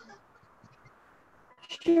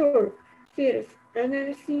 Sure. First,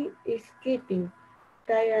 analysis is keeping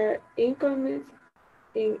their incomes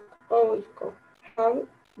in outcome. How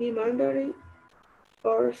demanding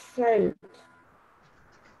or sales.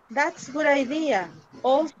 That's a good idea.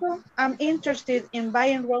 Also, I'm interested in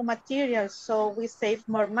buying raw materials so we save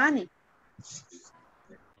more money.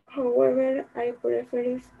 However, I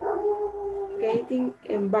prefer getting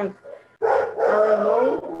in bank. I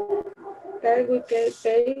know that we can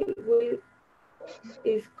pay with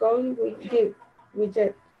is gone with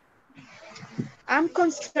it. I'm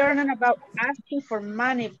concerned about asking for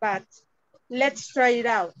money, but let's try it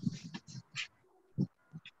out.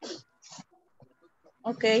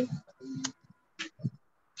 Okay.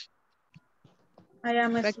 I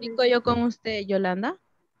am Practico yo con usted, Yolanda.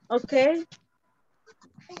 Okay.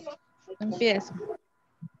 Empiezo.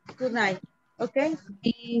 Good night. Okay.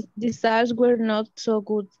 The sales were not so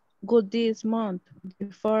good this month.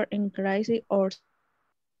 Therefore, increasing our.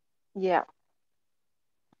 Yeah.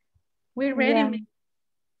 We're ready.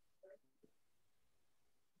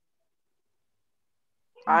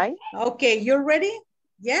 Yeah. Okay, you're ready?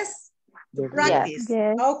 Yes? To practice.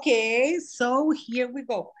 Yes. Okay, so here we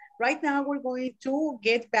go. Right now we're going to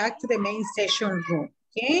get back to the main session room,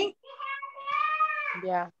 okay?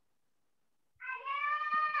 Yeah.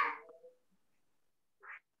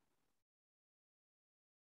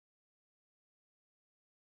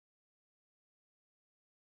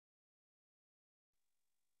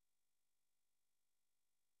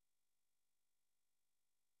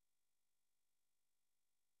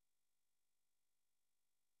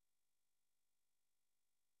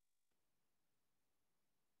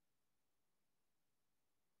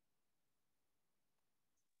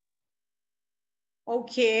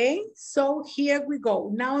 Okay, so here we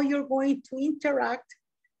go. Now you're going to interact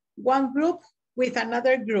one group with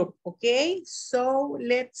another group, okay? So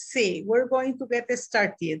let's see, we're going to get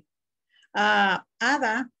started.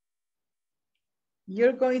 Ada,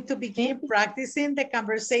 you're going to begin practicing the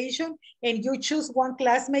conversation and you choose one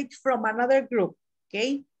classmate from another group,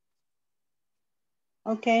 okay?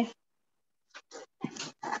 Okay.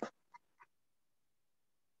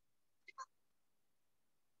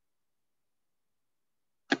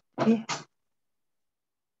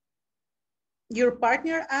 Your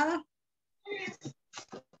partner, Ada?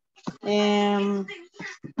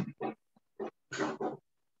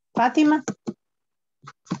 Fatima.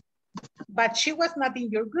 But she was not in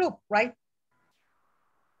your group, right?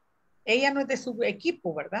 Ella no es de su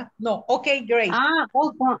equipo, ¿verdad? No, okay, great. Oh,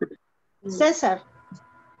 César.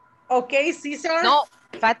 Okay, Cesar. No,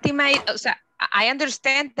 Fatima, o sea, I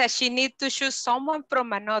understand that she needs to choose someone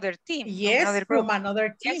from another team. Yes, from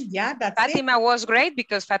another team. Yes. Yeah, that's Fatima was great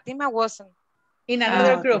because Fatima wasn't. In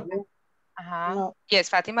another group. No. Yes,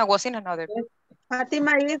 Fatima was in another group.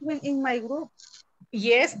 Fatima is in my group.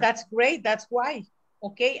 Yes, that's great. That's why.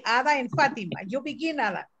 Okay, Ada and Fatima. You begin,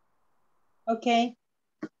 Ada. Okay.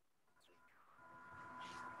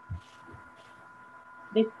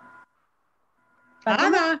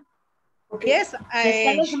 Ada. Okay. Yes.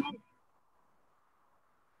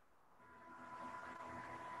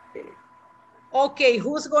 Okay,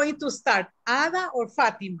 who's going to start? Ada or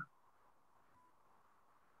Fatima?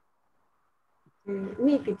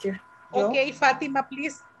 Me, teacher. Okay, Fatima,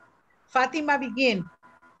 please. Fatima, begin.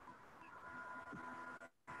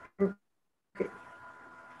 Okay.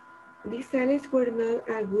 These salads were not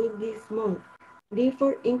a good this month.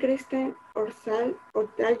 Therefore, increased or sal or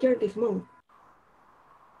larger this month.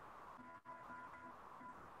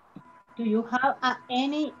 Do you have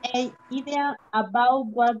any idea about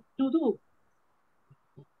what to do?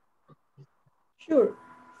 Sure.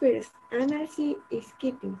 First, analysis is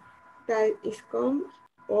keeping. That is come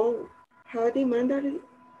on how the mandatory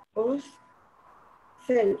us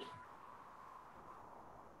self.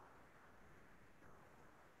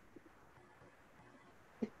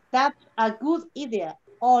 That's a good idea.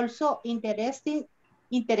 Also interested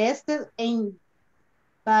in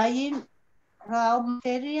buying raw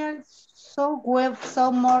materials so we have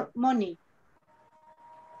some more money.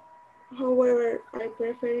 However, I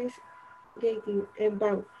prefer getting a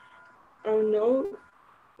bank. I know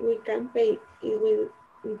we can pay. It will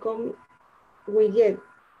come we get.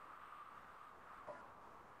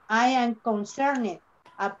 I am concerned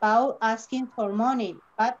about asking for money,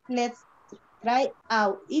 but let's try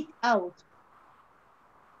it out.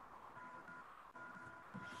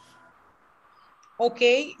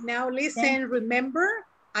 Okay, now listen, remember,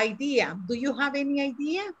 idea. Do you have any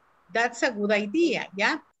idea? That's a good idea,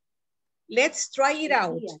 yeah? Let's try it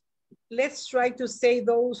out. Let's try to say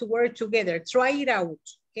those words together. Try it out,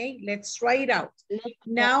 okay? Let's try it out.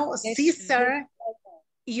 Now, Cesar,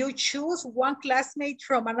 you choose one classmate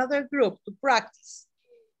from another group to practice.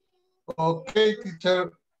 Okay,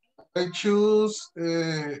 teacher. I choose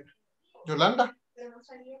Yolanda.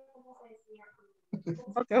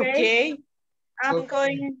 Okay.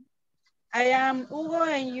 I am Hugo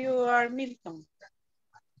and you are Milton.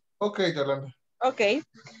 Okay, Yolanda. Okay.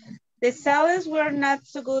 The sales were not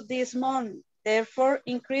so good this month. Therefore,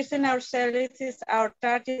 increasing our sales is our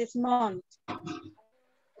target this month.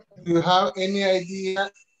 Do you have any idea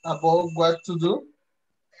about what to do?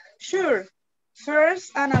 Sure.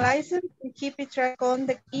 First, analyzing and keeping track on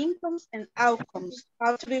the incomes and outcomes.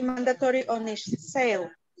 How to be mandatory on each sale.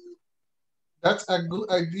 That's a good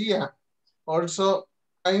idea. Also,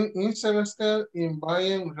 I'm interested in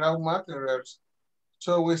buying raw materials,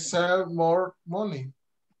 so we save more money.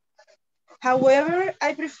 However,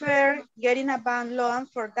 I prefer getting a bank loan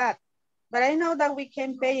for that, but I know that we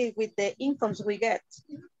can pay it with the incomes we get.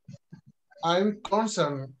 I'm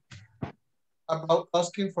concerned about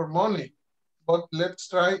asking for money, but let's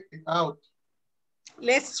try it out.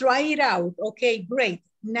 Let's try it out. Okay, great.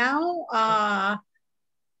 Now,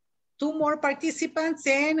 two more participants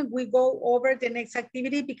and we go over the next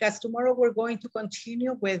activity because tomorrow we're going to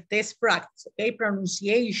continue with this practice, okay?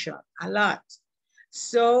 Pronunciation, a lot.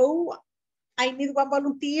 So I need one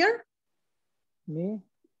volunteer. Me,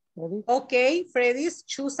 Freddy. Okay, Freddy's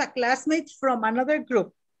choose a classmate from another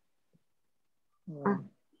group.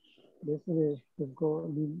 Let's go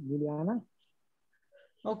Liliana.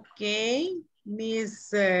 Okay,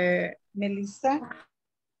 Miss Melissa.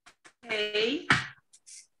 Hey.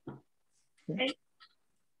 Okay.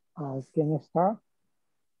 Can I start?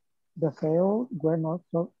 The sales were not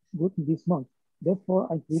so good this month.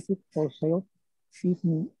 Therefore, I visit for sales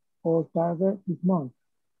our target this month?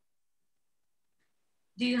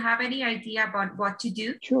 Do you have any idea about what to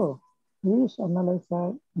do? Sure. Please analyze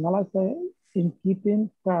in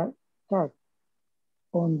keeping track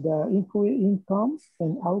on the income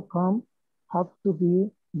and outcome have to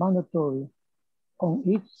be mandatory on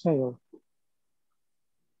each sale.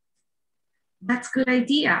 That's a good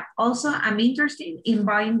idea. Also, I'm interested in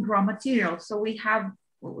buying raw materials, so we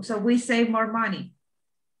save more money.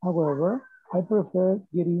 However, I prefer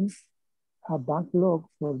getting a backlog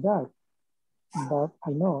for that, but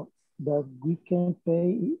I know that we can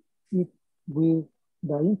pay it with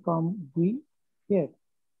the income we get.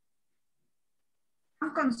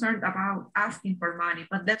 I'm concerned about asking for money,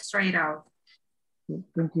 but let's try it out.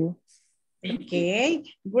 Thank you. Okay,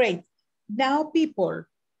 great. Now, people,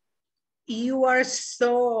 you are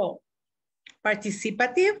so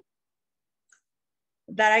participative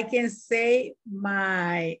that I can say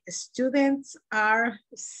my students are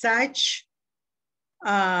such,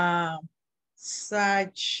 how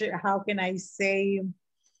can I say,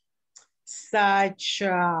 such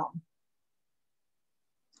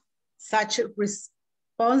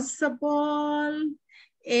responsible,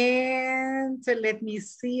 and let me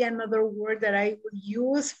see another word that I would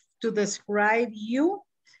use to describe you.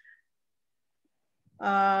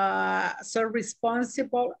 So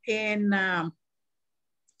responsible and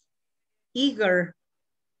eager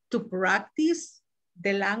to practice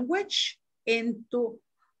the language and to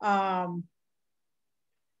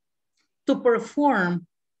perform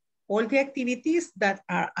all the activities that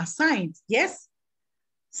are assigned. Yes?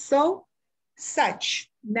 So such,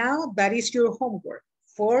 now that is your homework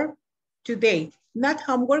for today. Not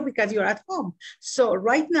homework because you're at home. So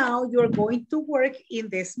right now you're going to work in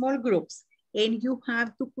the small groups and you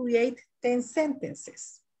have to create 10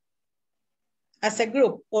 sentences. As a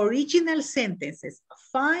group, original sentences,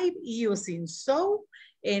 5 using so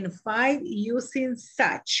and 5 using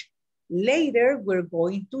such. Later, we're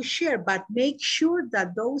going to share, but make sure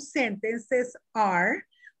that those sentences are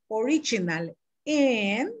original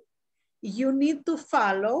and you need to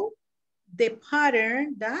follow the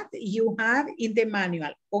pattern that you have in the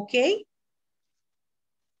manual, okay?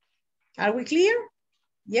 Are we clear?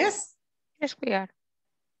 Yes? Yes, we are.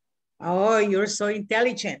 Oh, you're so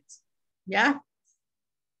intelligent. Yeah?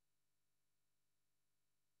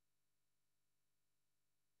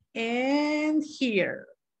 And here.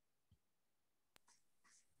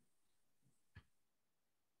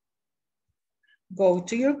 Go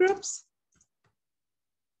to your groups.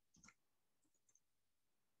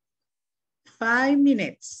 5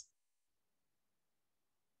 minutes.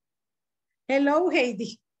 Hello,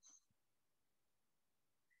 Heidi.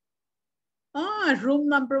 Ah, room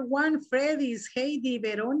number 1, Freddy's, Heidi,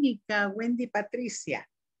 Verónica, Wendy, Patricia.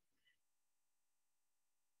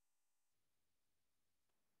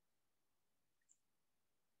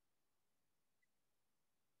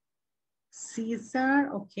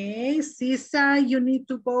 Cesar, okay. Cesar, you need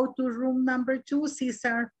to go to room number 2,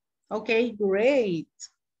 Cesar. Okay, great.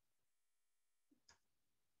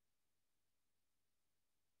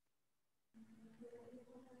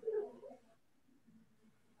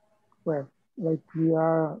 Well, like we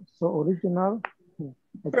are so original.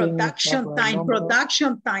 Production time.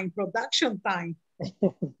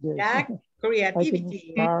 Yeah,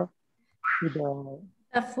 creativity. The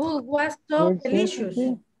food was so delicious.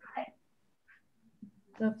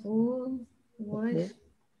 The food was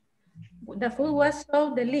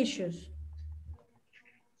so delicious.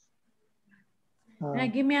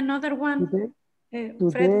 Give me another one.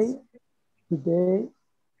 Today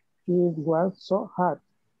it was so hot.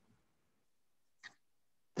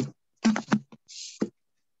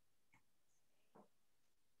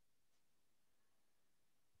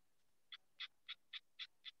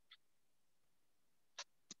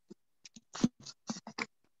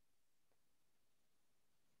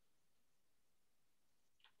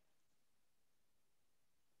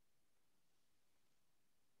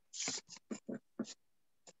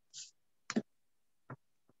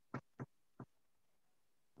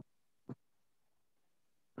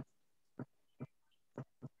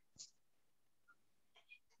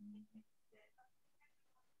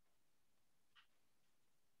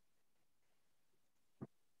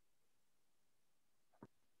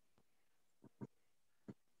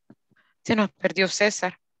 Se nos perdió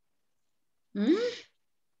César. ¿Mm?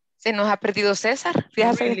 Se nos ha perdido César.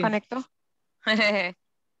 Ya se desconectó.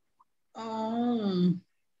 Oh,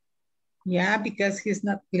 yeah, because he's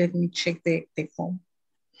not, let me check the phone.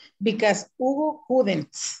 Because Hugo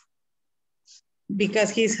couldn't.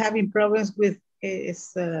 Because he's having problems with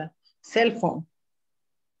his cell phone.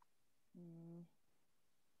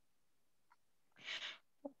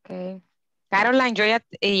 Ok. Caroline,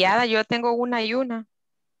 yo tengo una y una.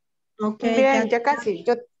 Ok. Bien, ya casi.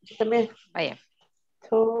 Yo también. Vaya.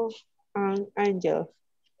 So, Angel.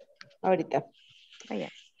 Ahorita. Vaya.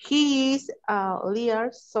 He is a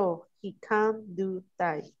liar, so he can't do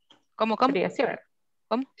that. ¿Cómo? ¿Cómo?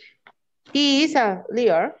 He is a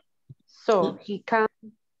liar, so he can't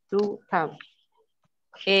do that.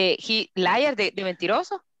 Liar de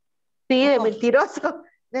mentiroso. Sí, de mentiroso.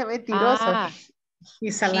 De mentiroso. Ah,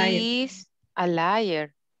 he's a liar. He's a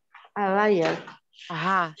liar. A liar.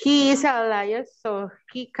 Ajá. He is a liar, so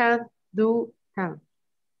he can't do that.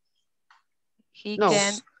 He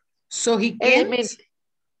can't. So he can't.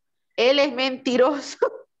 Él es mentiroso.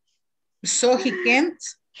 So he can't.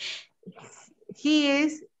 He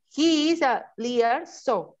is a liar,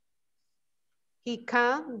 so he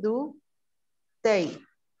can't do that.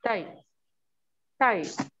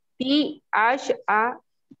 T-H-A-I-T.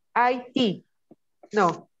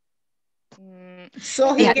 No.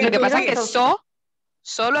 So Fíjate, lo que pasa es que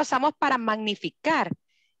solo usamos para magnificar.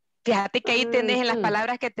 Fíjate que ahí tenés en las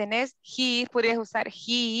palabras que tenés, he, podrías usar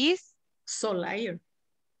he is. So liar.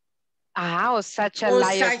 Ah, o such a or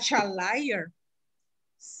liar. Such a liar.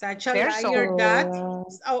 Such a Person. liar that,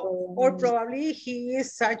 or probably he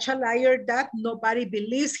is such a liar that nobody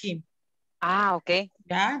believes him. Ah, ok.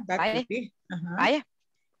 Yeah, that Vaya. could be. Vaya.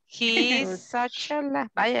 He is such a liar.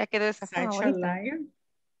 Vaya, quedó esa forma Such a bonita. liar.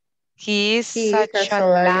 He is such a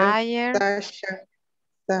liar.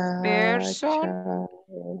 Person.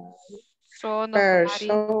 So nobody.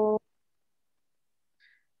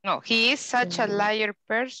 No, he is such a liar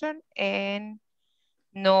person and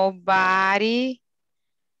nobody.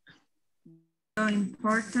 So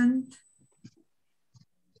important.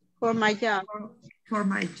 For my job. For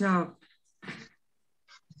my job.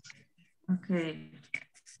 Okay.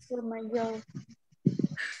 For my job.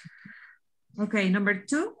 Okay, number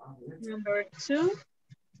 2. Number 2.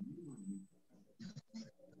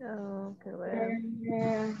 Okay, well.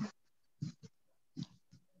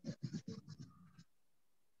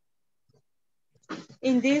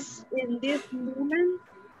 In this moment,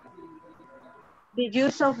 the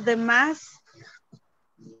use of the mask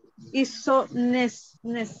is so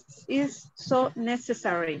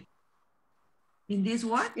necessary. In this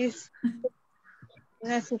what? Is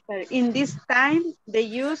necessary. In this time, the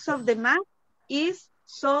use of the mask is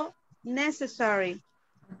so necessary.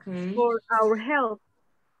 Okay. For our health.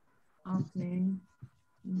 Okay.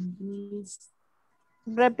 In this.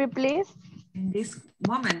 Repeat, please. In this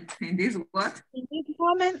moment. In this what? In this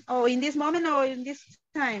moment, or in this moment, or in this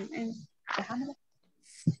time.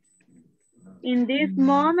 In this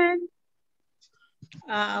moment.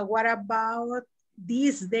 What about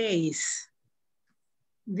these days?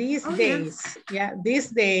 These days, yes. Yeah, these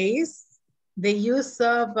days, the use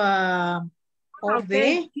of the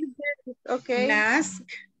mask,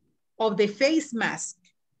 of the face mask.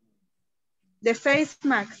 The face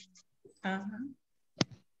mask.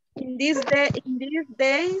 In these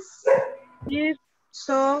days, is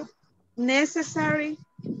so necessary.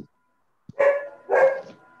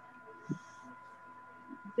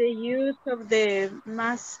 The use of the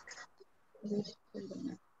mask.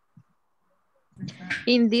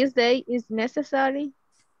 In this day is necessary.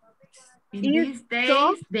 In these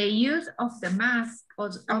days, the use of the mask,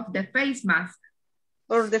 of the face mask.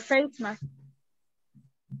 Or the face mask.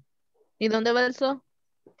 ¿Y dónde va el so?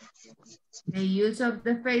 The use of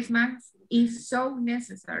the face mask is so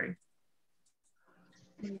necessary.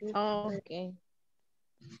 Okay.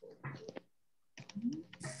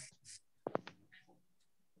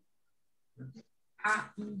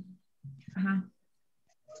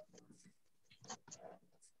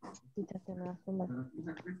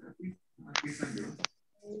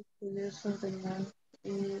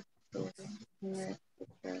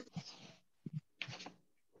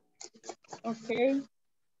 Okay.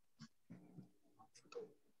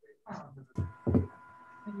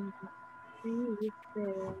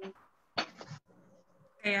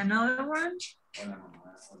 Okay, another one.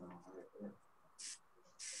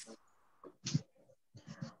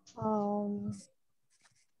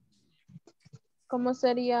 ¿Cómo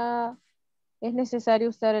sería? Es necesario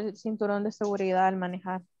usar el cinturón de seguridad al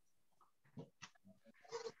manejar.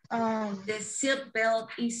 The seat belt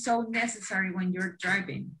is so necessary when you're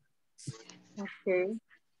driving. Okay.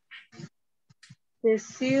 The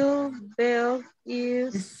seat belt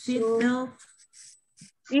is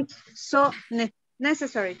so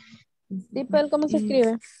necessary. Seatbelt, ¿cómo se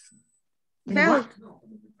escribe? Belt.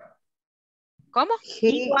 ¿Cómo?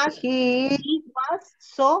 He was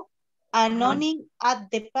so annoying at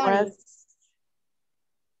the party.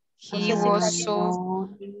 He was so...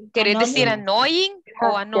 ¿Querés decir annoying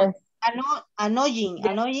o annoying?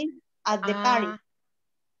 Annoying at the party.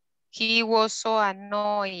 He was so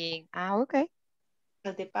annoying. Okay.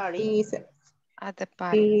 At the party. At the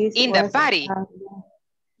party. In the party.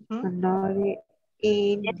 Annoying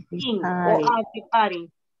in the O at the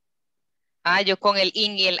party. Yo con el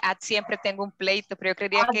in y el at siempre tengo un pleito, pero yo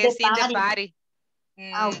creería que es in the party.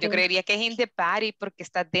 Yo creería que es in the party porque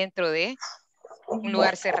está dentro de un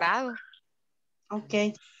lugar cerrado. Ok.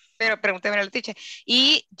 Pero pregúnteme a la teacher.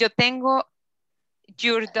 Y yo tengo,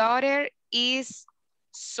 your daughter is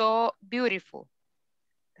so beautiful.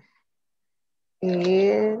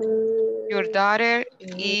 Your daughter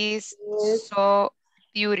is so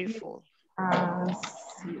beautiful.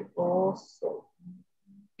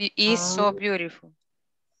 Is so beautiful.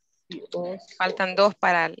 Faltan dos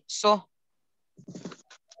para el so.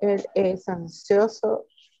 Él es ansioso.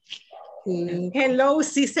 Hello,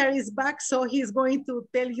 Cesar is back, so he's going to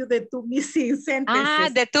tell you the two missing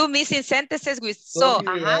sentences. The two missing sentences with so.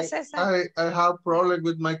 I have problem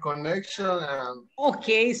with my connection.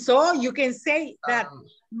 Okay, so you can say that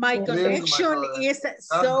my connection is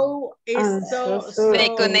so my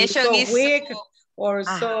connection is weak or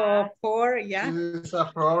so poor, yeah. It's a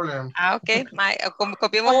problem. Okay,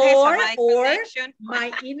 copiemos esa, my connection.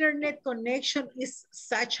 My internet connection is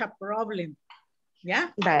such a problem. Yeah.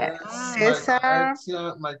 My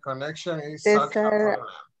connection is such a problem.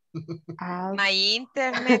 My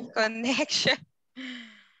internet connection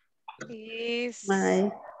is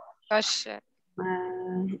such a...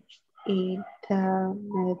 My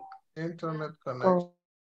internet connection.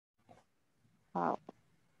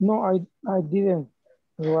 No, I didn't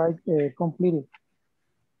write completed.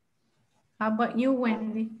 How about you,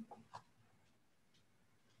 Wendy?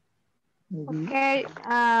 Okay,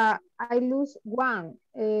 I lose one.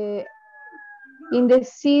 In the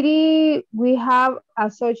city, we have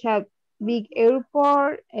such a big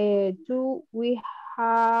airport. Two, we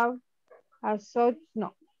have such a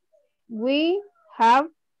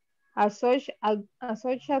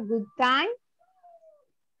good time.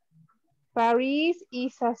 Paris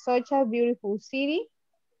is such a beautiful city.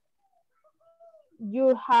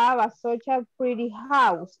 You have such a pretty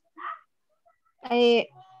house. I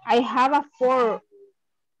have a four.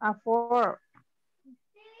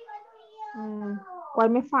 ¿Cuál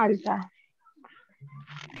me falta?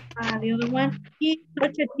 The other one, he is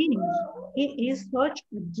such a genius. He is such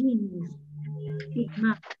a genius.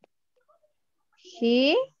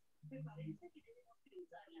 He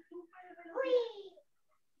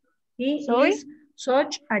is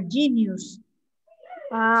such a genius.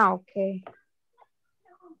 Okay.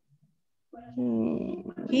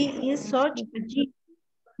 He is such a genius.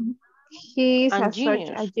 He is such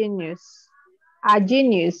a genius. A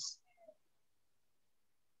genius.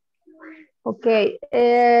 Okay.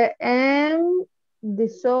 And the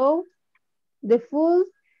food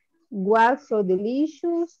was so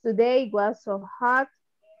delicious. Today was so hot.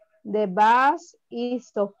 The bus is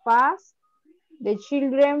so fast. The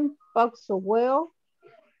children walk so well.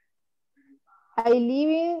 I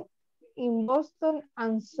live in Boston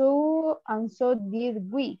and so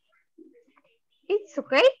did we. It's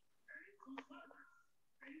okay.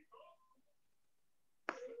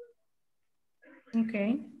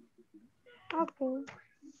 Okay. Okay.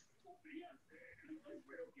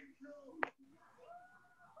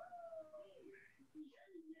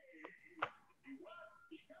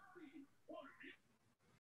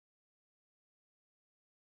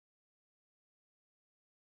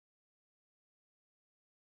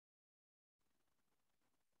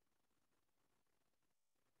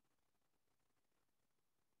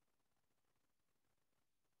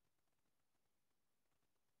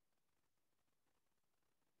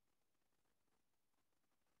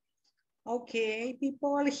 Okay,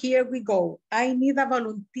 people, here we go. I need a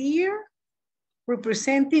volunteer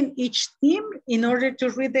representing each team in order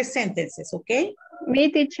to read the sentences, okay? Me,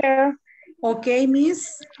 teacher. Okay,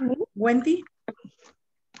 Miss Wendy.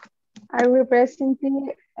 I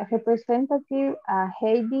representative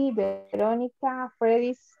Heidi, Veronica,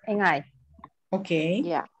 Freddy, and I. Okay.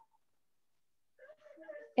 Yeah.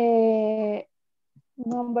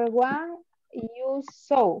 Number one, you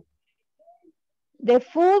saw. The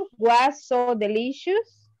food was so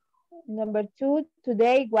delicious. Number two,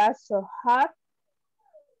 today was so hot.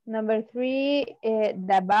 Number three,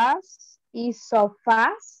 the bus is so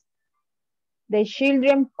fast. The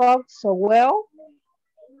children talk so well.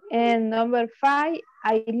 And number five,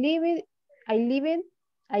 I live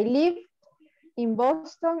in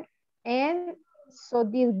Boston, and so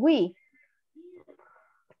did we.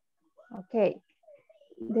 Okay.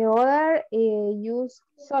 The other use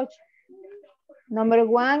such. Number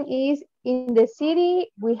one is in the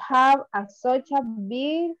city, we have such a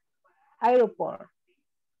big airport.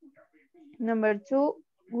 Number two,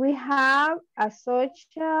 we have a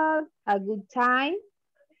good time.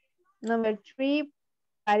 Number three,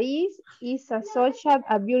 Paris is such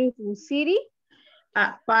a beautiful city.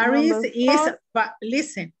 Paris is,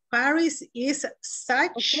 listen, Paris is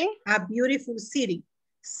such a beautiful city.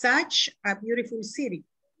 Such a beautiful city.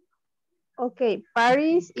 Okay,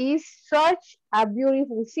 Paris is such a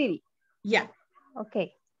beautiful city. Yeah.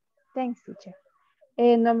 Okay, thanks, teacher.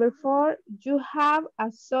 And number four, you have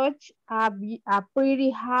such a pretty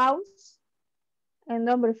house. And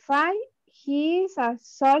number five, he is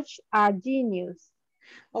such a genius.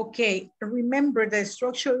 Okay, remember the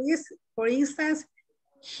structure is, for instance,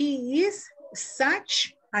 he is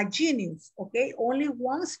such a genius, okay? Only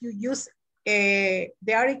once you use the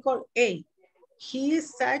article a. He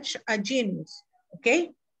is such a genius,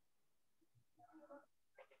 okay?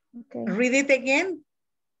 Okay. Read it again.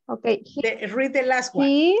 Okay. Read the last one.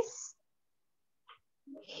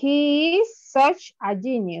 He is such a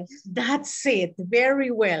genius. That's it. Very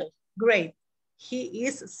well. Great. He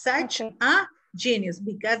is such a genius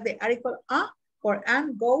because the article a or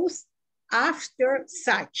an goes after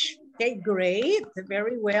such. Okay, great.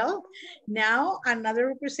 Very well. Now, another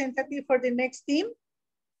representative for the next team.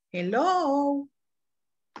 Hello.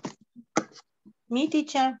 Me,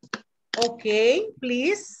 teacher. Okay,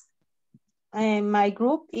 please. My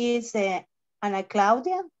group is Ana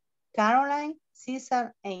Claudia, Caroline,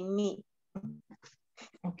 Cesar, and me.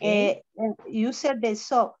 Okay. User the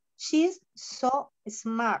so. She's so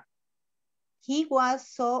smart. He was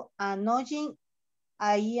so annoying.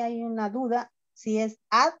 Ahí hay una duda si es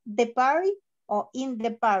at the party or in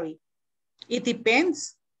the party. It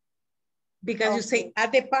depends. Because you say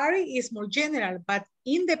at the party is more general, but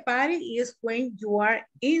in the party is when you are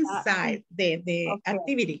inside the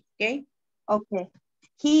activity, okay? Okay.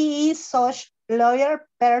 He is such loyal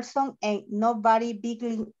person and nobody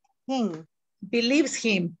believes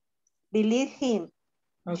him.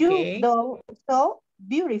 Okay. You though so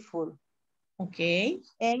beautiful. Okay.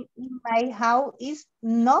 And my house is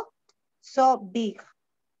not so big.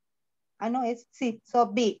 I know it's so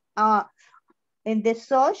big. And the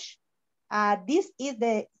such this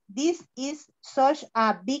is such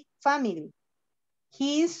a big family.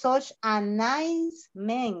 He is such a nice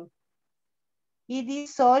man. It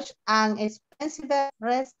is such an expensive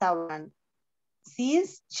restaurant.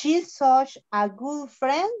 She's such a good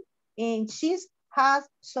friend and she has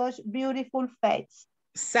such beautiful face.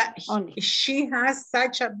 She has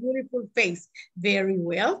such a beautiful face. Very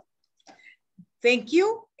well. Thank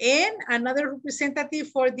you. And another representative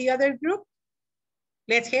for the other group.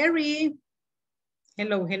 Let's Harry.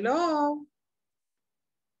 Hello, hello.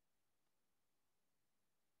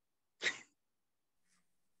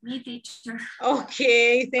 Me, teacher.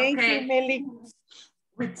 Okay, thank you, Melly.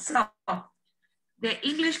 So, the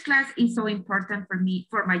English class is so important for me,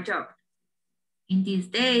 for my job. In these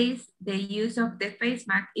days, the use of the face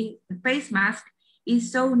mask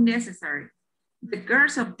is so necessary. The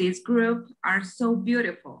girls of this group are so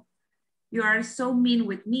beautiful. You are so mean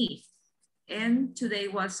with me. And today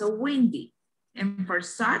was so windy. And for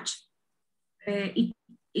such,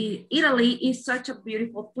 Italy is such a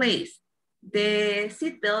beautiful place. The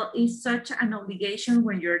seatbelt is such an obligation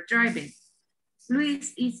when you're driving.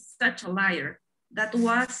 Luis is such a liar. That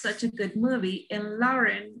was such a good movie. And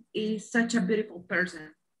Lauren is such a beautiful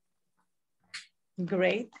person.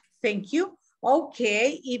 Great, thank you.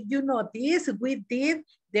 Okay, if you notice, we did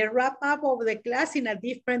the wrap up of the class in a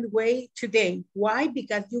different way today. Why?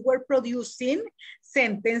 Because you were producing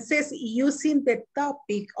sentences using the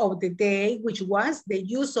topic of the day, which was the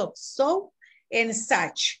use of so and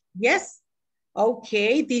such. Yes?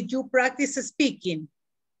 Okay, did you practice speaking?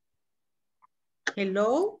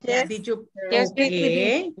 Hello? Yes. Did you? Yes,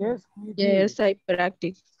 okay. Yes, I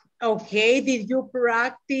practice. Okay, did you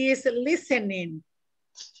practice listening?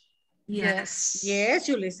 Yes. Yes,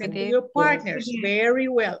 you listen to your partners. Yes. Very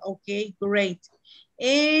well. Okay, great.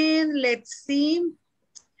 And let's see.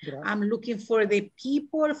 I'm looking for the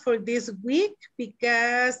people for this week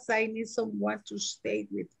because I need someone to stay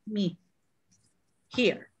with me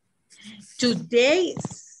here. Today,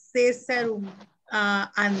 Cesar,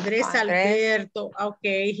 Andres Alberto,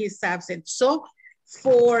 okay, he's absent. So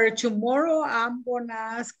for tomorrow, I'm gonna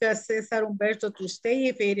ask Cesar Humberto to stay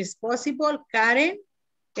if it is possible. Karen,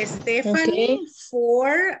 Stephanie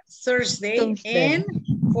for Thursday and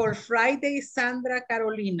for Friday, Sandra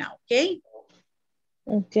Carolina, okay?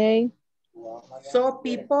 Okay. So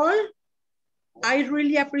people, I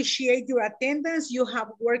really appreciate your attendance. You have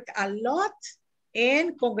worked a lot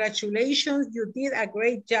and congratulations. You did a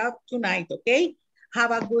great job tonight, okay?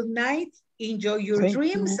 Have a good night. Enjoy your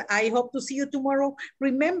dreams. I hope to see you tomorrow.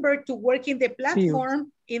 Remember to work in the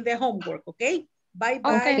platform in the homework, okay?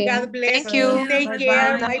 Bye-bye. Okay. God bless Thank you. you. Take Bye-bye.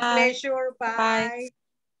 care. My Bye. pleasure. Bye.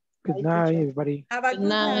 Good night, everybody. Have a Good good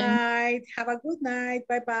night. night. Have a good night.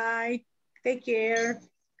 Bye-bye. Take care.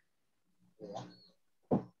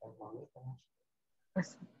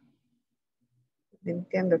 Pues,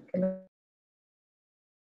 entiendo que no.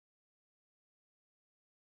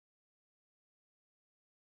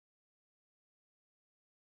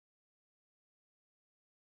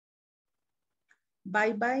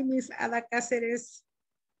 Bye-bye, Miss Ada Cáceres.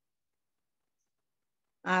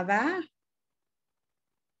 Ada?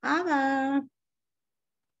 Ada?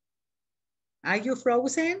 Are you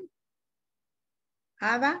frozen?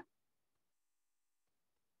 Ada?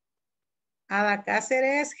 Ada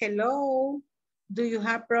Cáceres, hello. Do you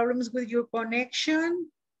have problems with your connection?